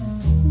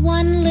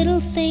 one little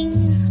thing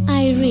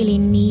I really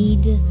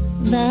need,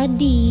 the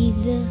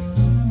deed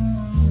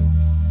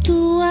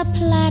to a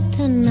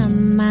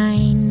platinum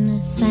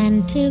mine,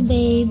 Santa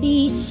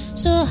baby,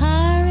 so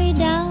hurry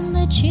down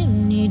the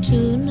chimney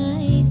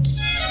tonight.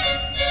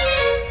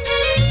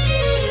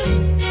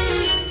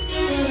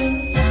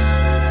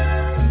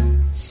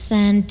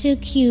 Santa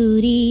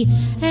cutie,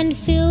 and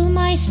fill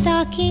my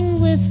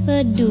stocking with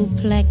a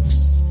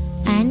duplex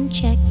and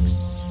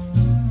checks.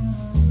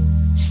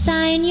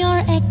 Sign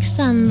your X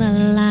on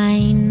the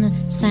line,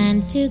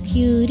 Santa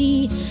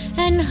cutie,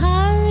 and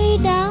hurry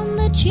down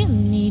the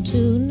chimney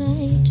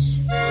tonight.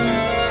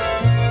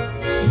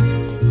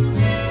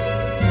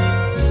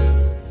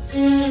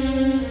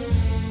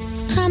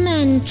 Come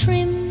and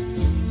trim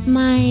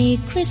my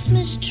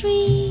Christmas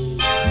tree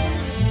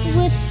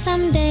with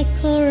some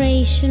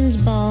decorations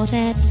bought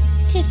at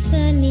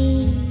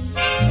Tiffany.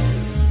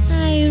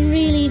 I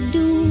really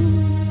do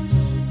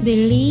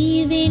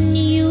believe in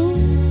you.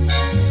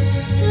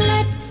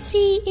 Let's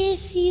see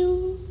if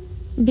you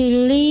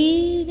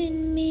believe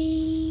in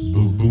me.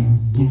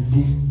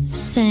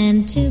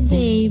 Santa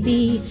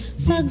baby,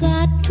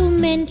 forgot to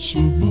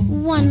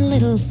mention one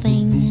little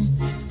thing,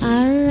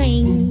 a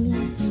ring.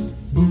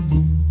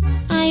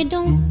 I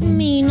don't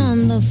mean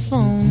on the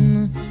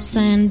phone,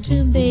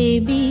 Santa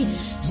baby,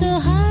 so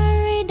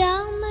hurry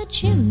down the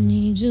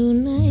chimney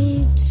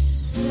tonight.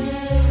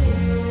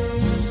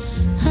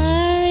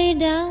 Hurry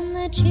down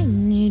the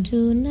chimney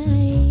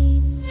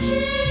tonight.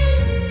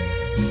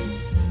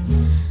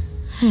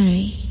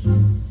 Hurry.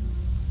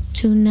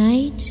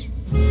 Tonight.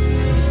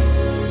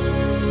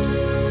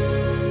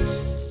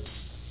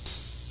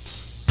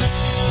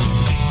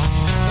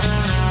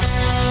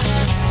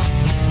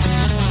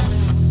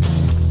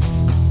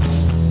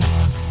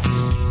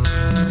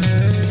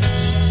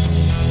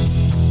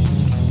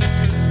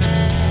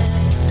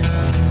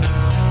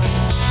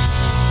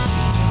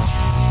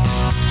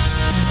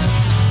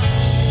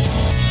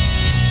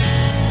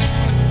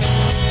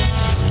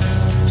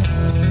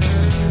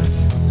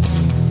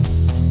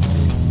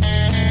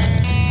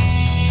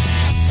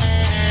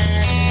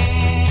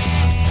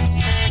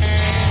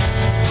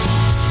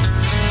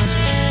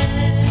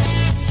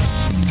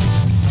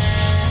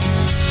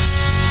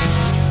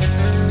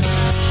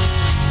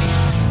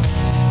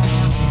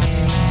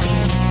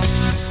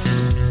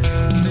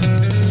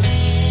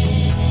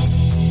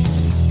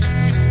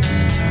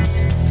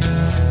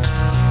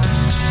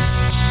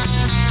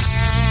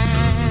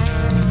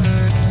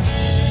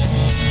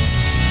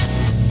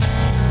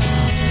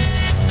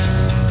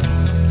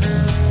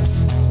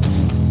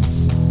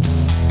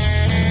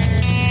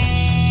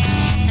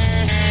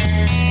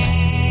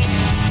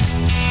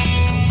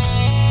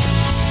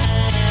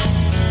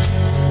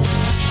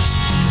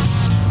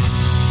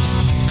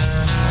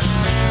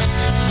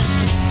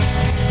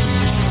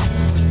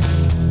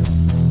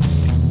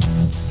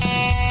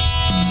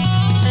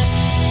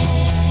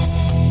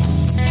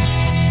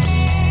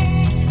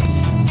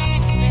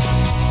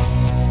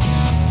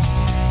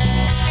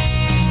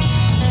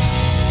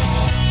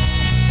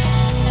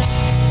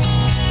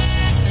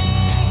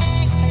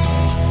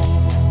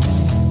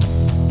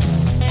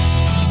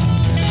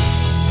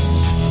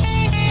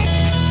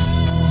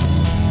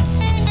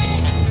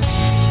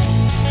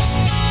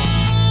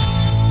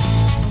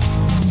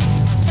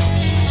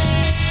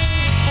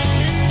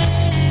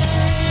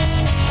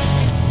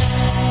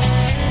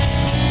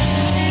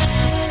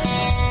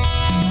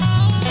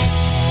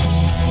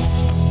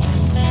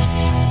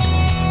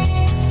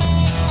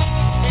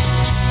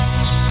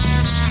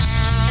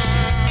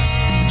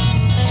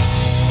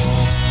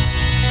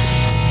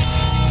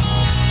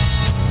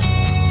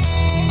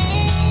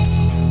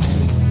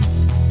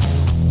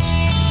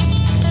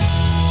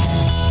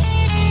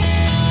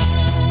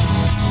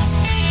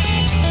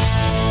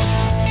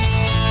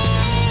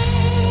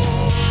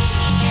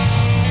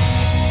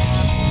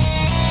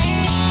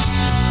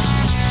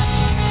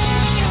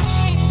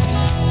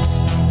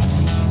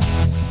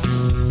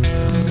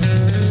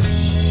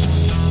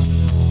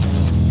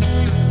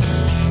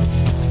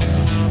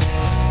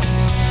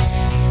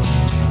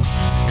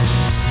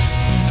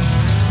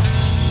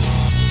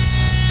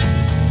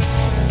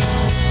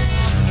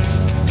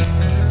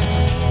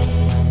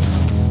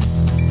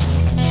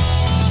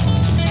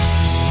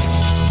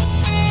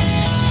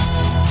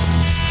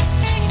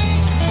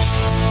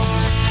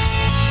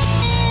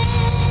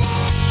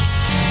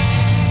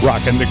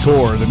 Rockin the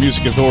KOR, the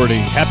Music Authority.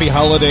 Happy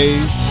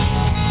holidays.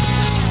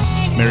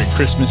 Merry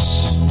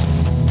Christmas.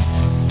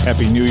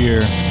 Happy New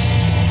Year.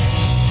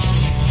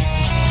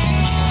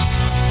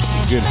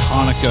 Good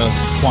Hanukkah,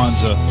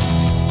 Kwanzaa.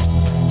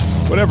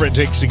 Whatever it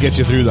takes to get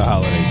you through the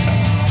holiday time.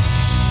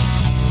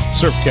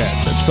 Surf Cat,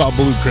 that's called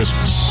Blue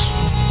Christmas.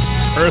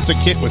 Eartha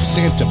Kitt with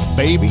Santa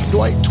Baby.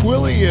 Dwight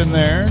Twilley in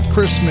there.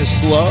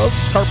 Christmas Love.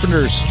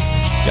 Carpenters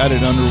got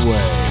it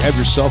underway. Have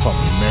yourself a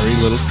merry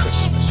little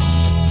Christmas.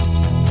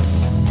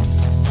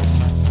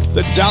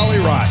 The Dolly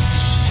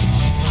Rots.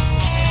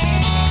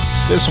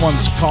 This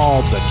one's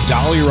called The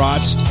Dolly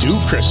Rots Do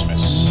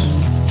Christmas.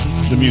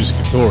 The Music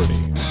Authority.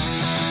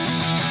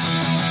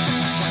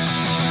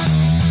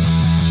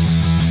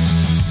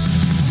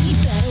 You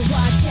better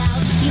watch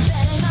out, you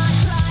better not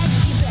cry,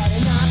 you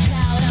better not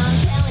pout,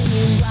 I'm telling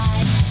you why.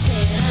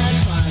 Santa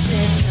Claus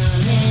is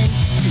coming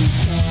to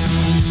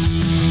town.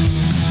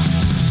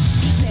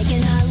 He's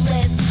making a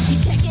list,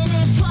 he's checking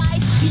it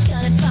twice, he's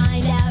gonna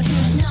find out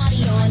who's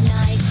naughty or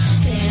nice.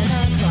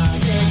 Santa Claus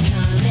is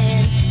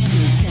coming to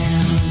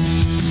town.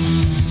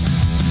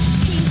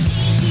 He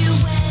sees you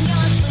when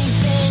you're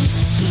sleeping,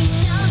 he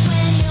knows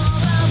when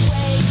you're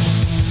awake.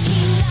 He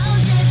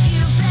knows if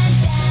you've been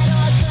bad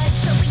or good,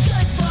 so be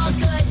good for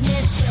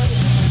goodness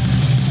sake.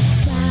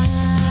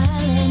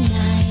 Silent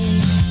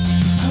night,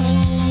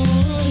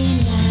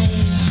 holy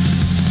night,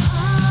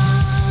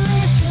 all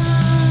is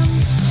calm,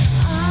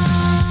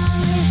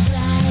 all is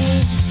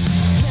bright.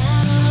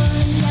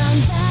 Round young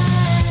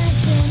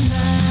virgin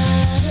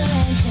mother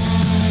and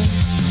child,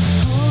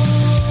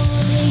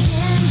 holy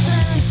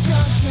infant, so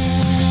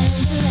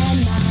tender and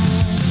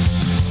mild.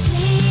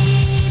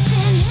 Sleep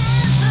in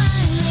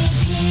heavenly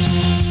peace,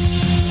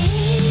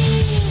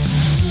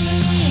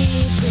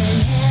 sleep in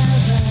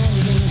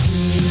heavenly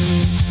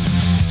peace.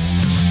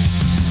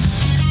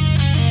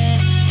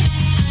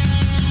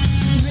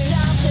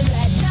 Rudolph the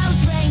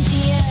red-nosed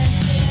reindeer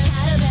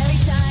had a very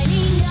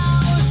shiny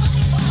nose,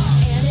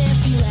 and if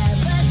you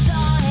ever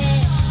saw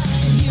it,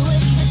 you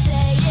would even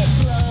say it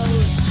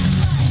glows.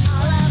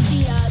 All of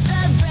the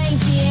other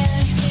reindeer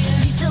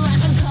used to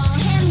laugh and call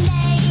him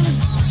names.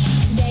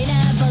 They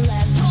never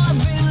let poor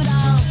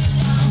Rudolph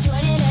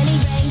join in any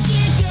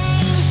reindeer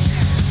games.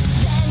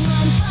 Then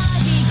one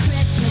foggy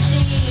Christmas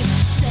Eve,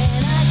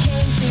 Santa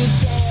came to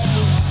say,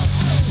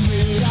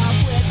 Rudolph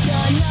with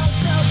your nose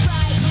so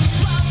bright,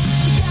 won't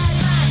you guide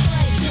my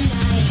sleigh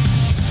tonight?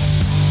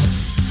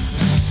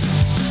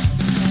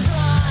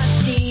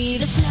 Frosty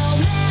the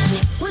snowman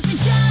was a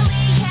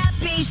jolly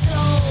happy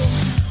soul,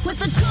 with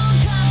a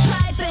corncob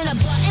pipe and a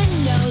button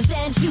nose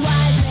and two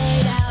eyes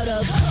made out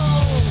of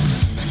coal.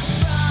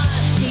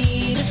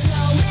 Frosty the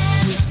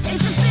snowman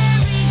is a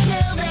fairy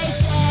tale, they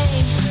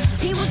say.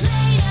 He was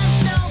made of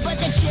snow, but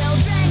the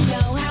children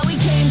know how he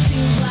came to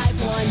life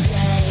one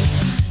day.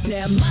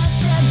 There must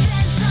have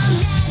been some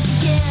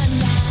magic in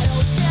that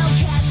old silk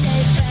hat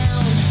they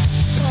found,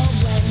 for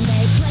when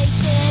they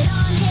placed it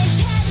on his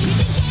head, he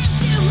began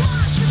to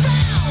wash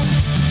around.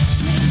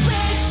 We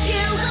wish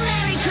you a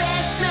Merry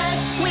Christmas.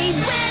 We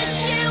wish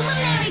you a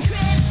Merry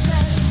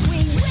Christmas. We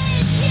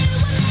wish you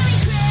a Merry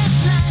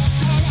Christmas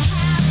and a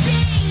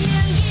Happy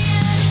New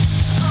Year.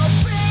 Oh,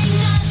 bring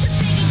us a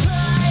figgy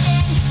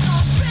pudding.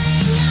 Oh,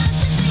 bring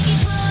us a figgy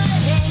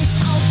pudding.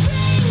 Oh,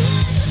 bring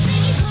us a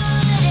figgy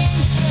pudding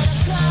and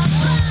a cup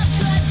of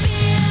good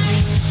beer.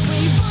 We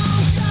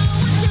won't go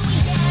until we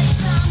get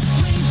some.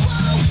 We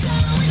won't go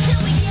until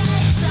we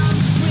get some.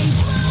 We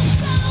won't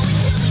go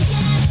until we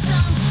get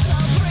some. So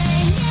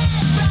bring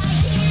it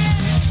right here.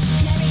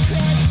 Merry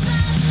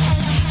Christmas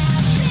and a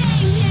Happy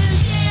New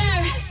Year.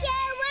 You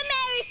a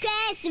Merry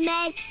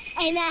Christmas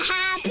and a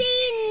Happy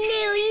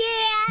New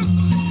Year.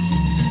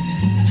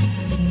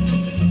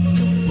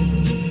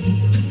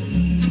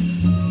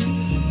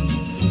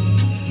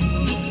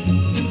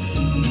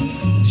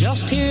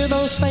 Just hear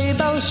those sleigh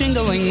bells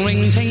jingling,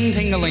 ring, ting,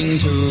 tingling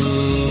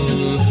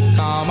too.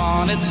 Come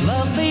on, it's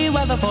lovely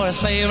weather for a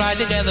sleigh ride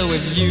together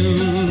with you.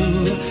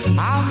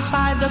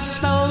 Outside the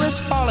snow is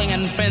falling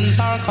and friends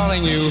are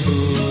calling you.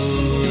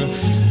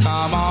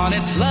 Come on,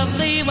 it's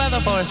lovely weather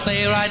for a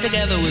sleigh ride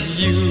together with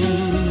you.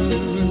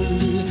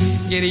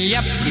 Giddy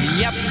up,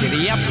 giddy up,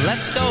 giddy up,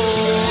 let's go,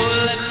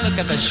 let's look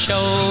at the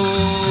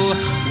show.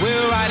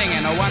 We're riding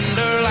in a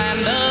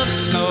wonderland of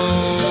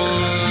snow.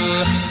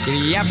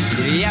 Giddy up,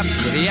 giddy up,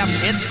 giddy up,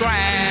 it's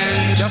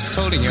grand, just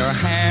holding your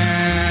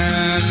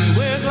hand.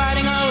 We're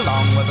gliding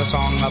along with the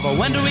song of a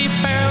wintry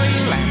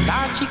fairyland.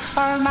 Our cheeks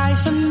are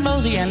nice and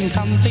rosy and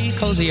comfy,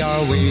 cozy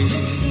are we.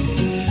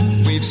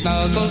 We've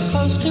snuggled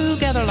close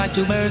together like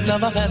two birds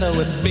of a feather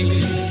would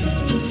be.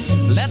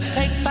 Let's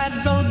take that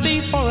road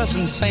before us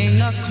and sing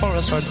a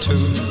chorus or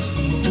two.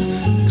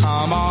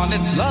 Come on,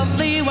 it's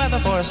lovely weather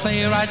for a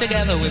sleigh ride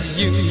together with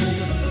you.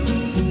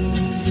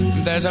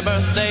 There's a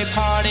birthday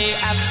party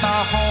at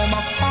the home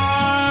of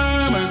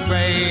Farmer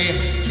Gray.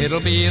 It'll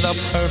be the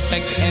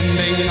perfect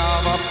ending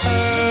of a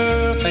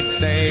perfect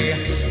day.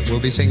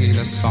 We'll be singing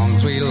the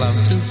songs we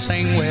love to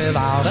sing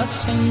without a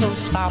single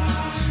stop.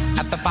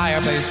 at the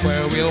fireplace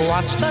where we'll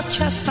watch the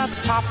chestnuts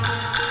pop.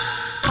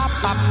 Pop,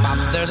 pop, pop.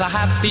 There's a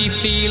happy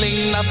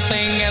feeling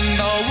nothing in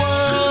the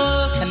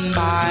world can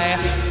buy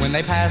when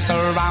they pass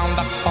around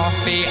the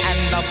coffee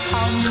and the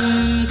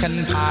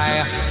pumpkin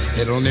pie.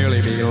 It'll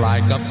nearly be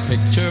like a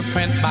picture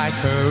print by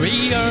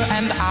Currier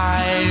and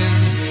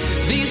Ives.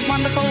 These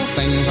wonderful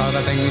things are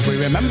the things we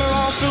remember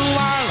all through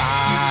our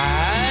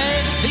lives.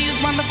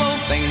 These wonderful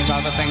things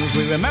are the things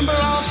we remember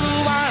all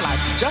through our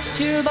lives. Just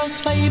hear those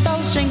sleigh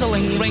bells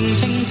jingling, ring,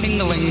 ting,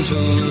 tingling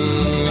too.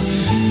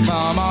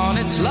 Come on,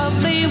 it's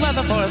lovely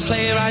weather for a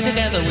sleigh ride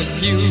together with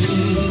you.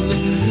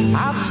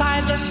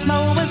 Outside the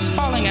snow is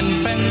falling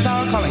and friends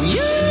are calling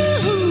you.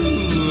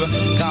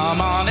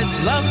 Come on,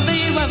 it's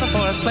lovely weather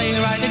for a sleigh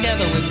ride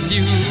together with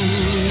you.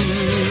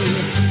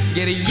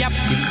 Giddy up,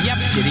 giddy up,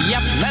 giddy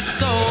up, let's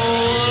go,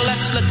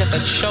 let's look at the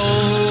show.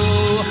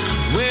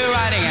 We're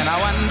riding in a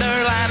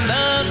wonderland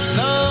of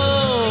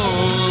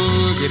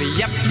snow.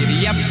 Giddy up,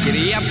 giddy up,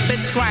 giddy up,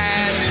 it's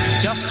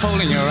grand, just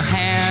holding your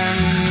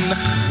hand.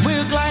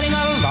 We're gliding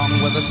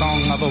along with the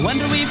song of a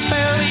wintry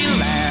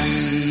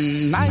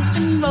fairyland. Nice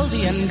and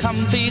rosy and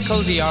comfy,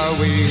 cozy are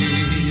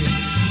we.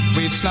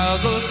 We've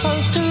snuggled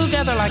close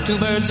together like two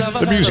birds of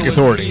a The Music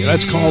Authority.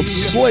 That's called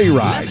Sleigh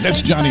Ride.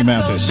 That's Johnny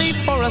Mathis.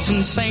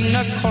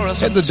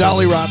 Had the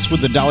Dolly Rots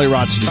with the Dolly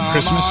Rots Do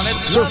Christmas.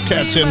 Surf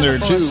Cat's in there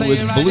too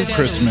with Blue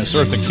Christmas.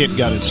 Eartha Kitt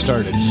got it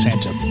started.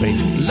 Santa Baby.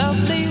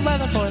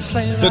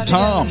 The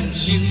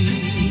Toms.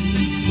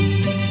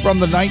 From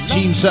the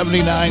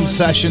 1979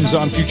 sessions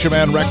on Future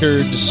Man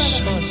Records,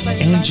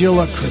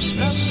 Angela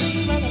Christmas.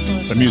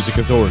 The Music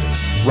Authority.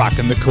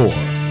 Rockin' the KOR.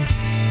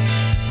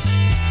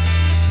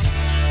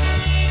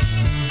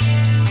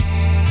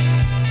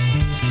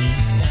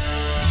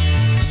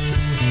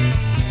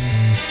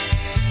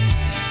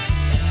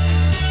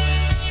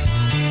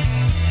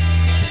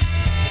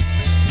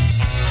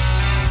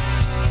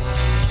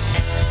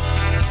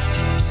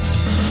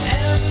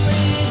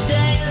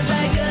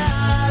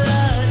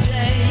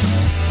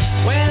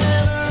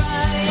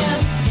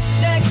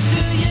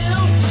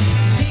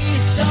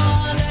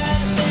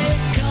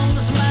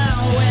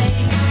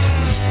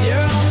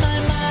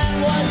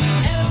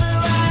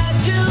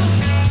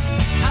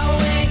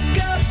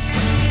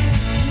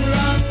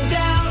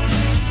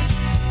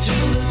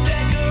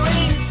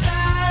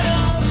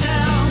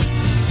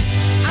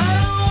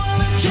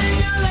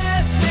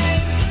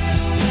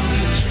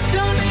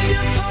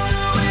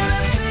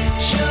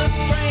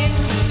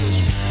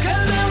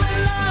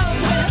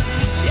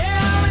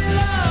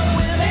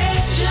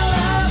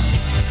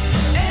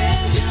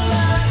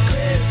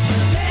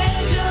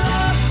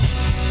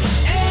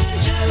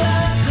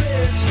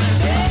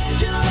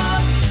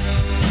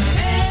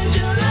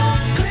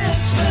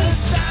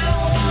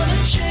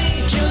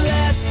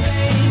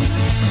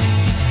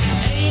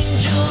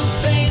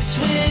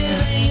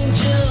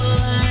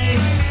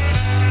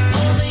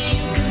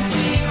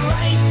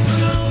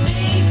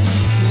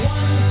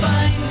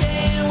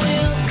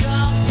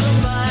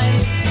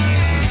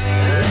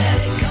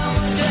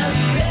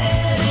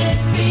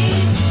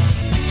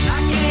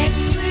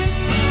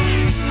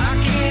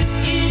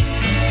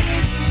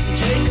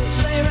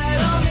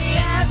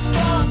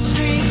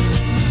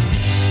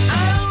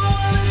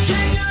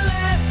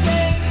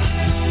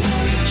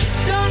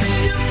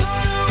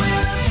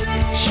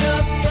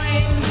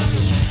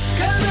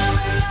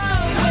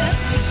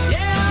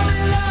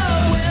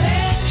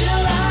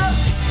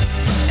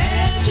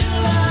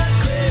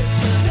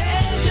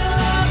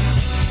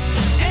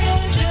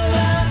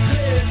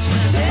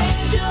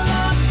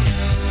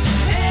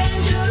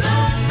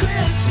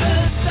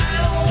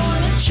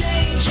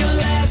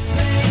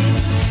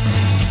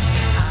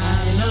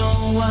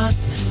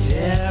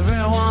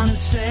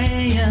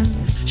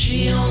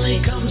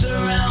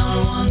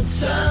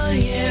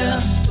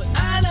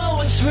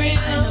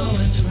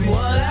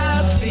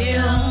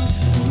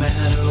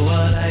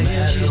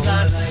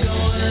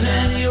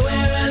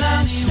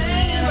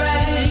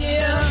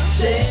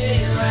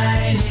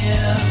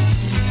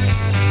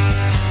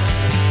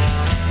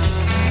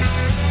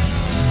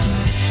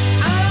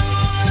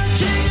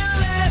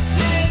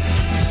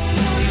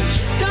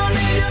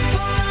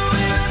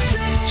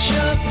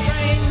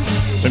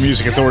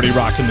 Music Authority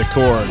Rockin' the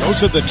KOR.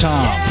 Those are the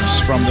Toms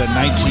from the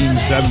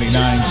 1979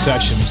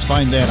 sessions.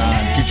 Find that on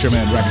Future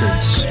Man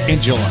Records.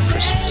 Angela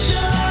Christmas.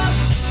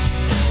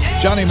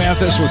 Johnny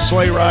Mathis with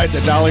Sleigh Ride,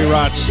 the Dolly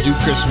Rots Do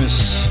Christmas,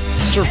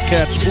 Surf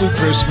Cats Blue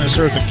Christmas,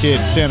 Eartha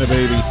Kitt, Santa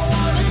Baby,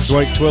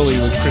 Dwight Twilley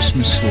with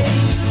Christmas Slow.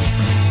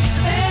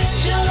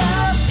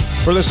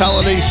 For this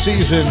holiday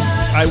season,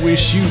 I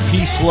wish you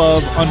peace,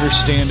 love,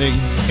 understanding,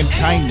 and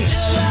kindness.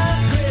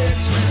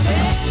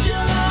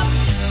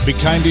 Be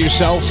kind to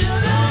yourself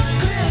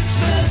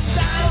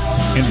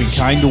and be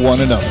kind to one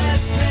another.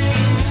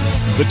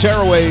 The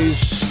Tearaways,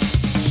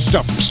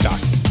 Stuff Your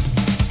Stocking.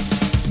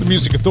 The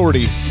Music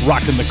Authority,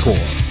 Rockin' the KOR.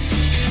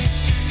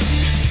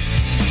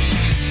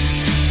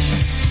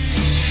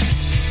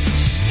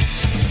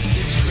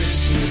 It's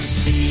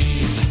Christmas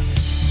Eve.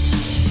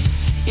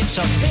 It's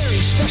a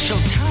very special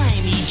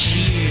time each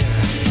year.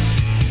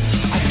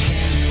 I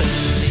can't believe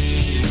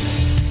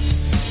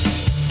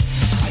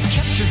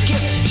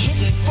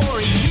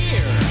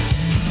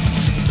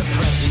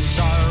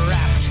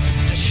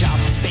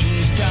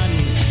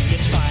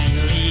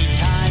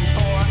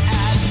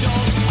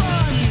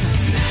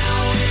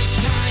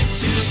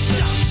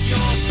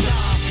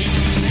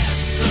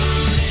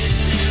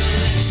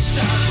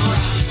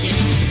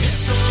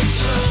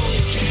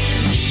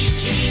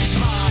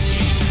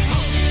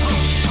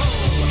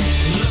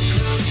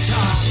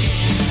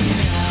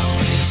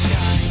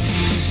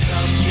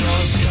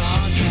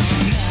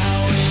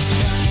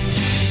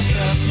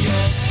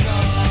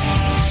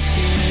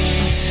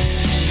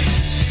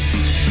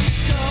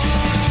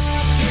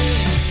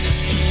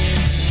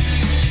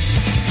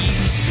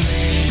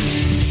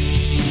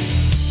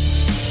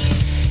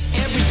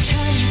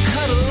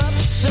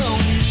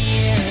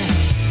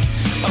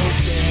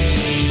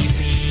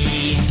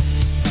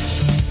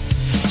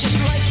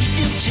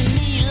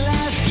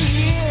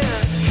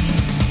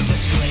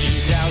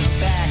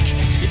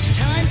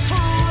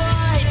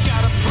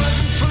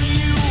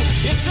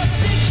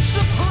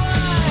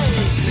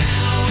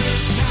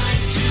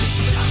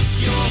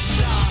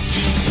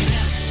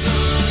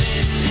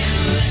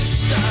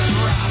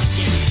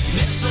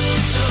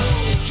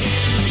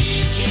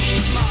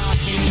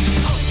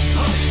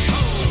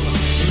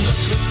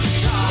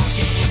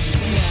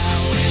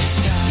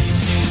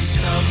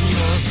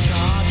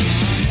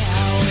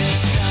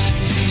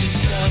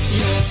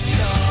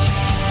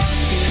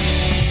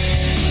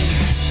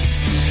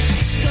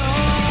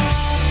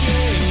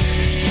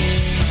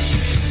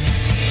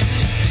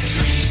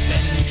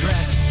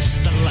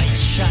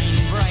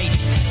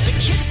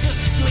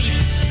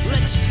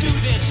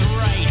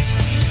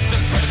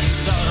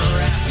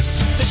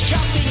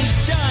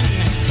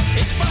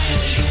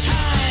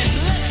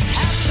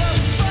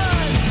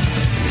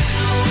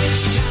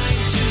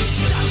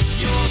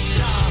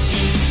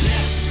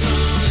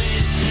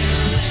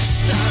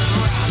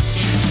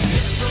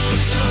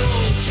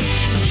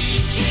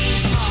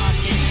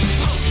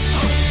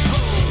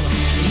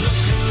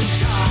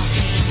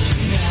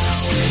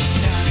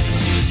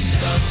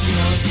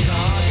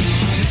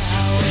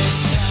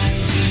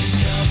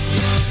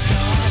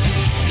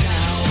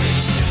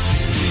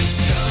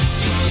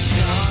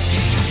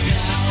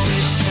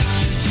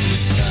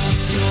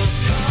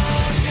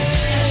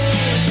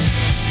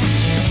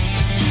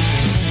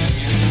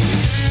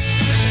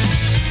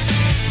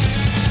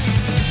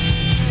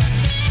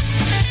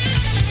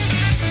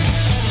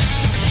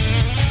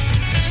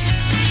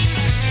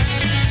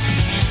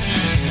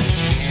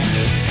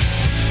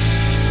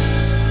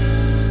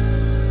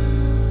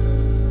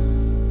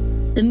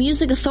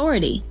Music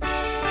Authority.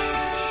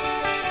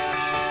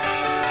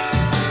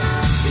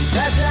 It's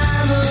that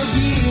time of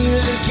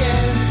year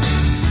again,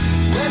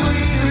 when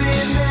we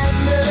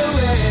remember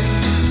when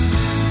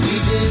we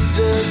did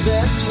the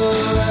best for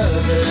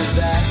others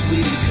that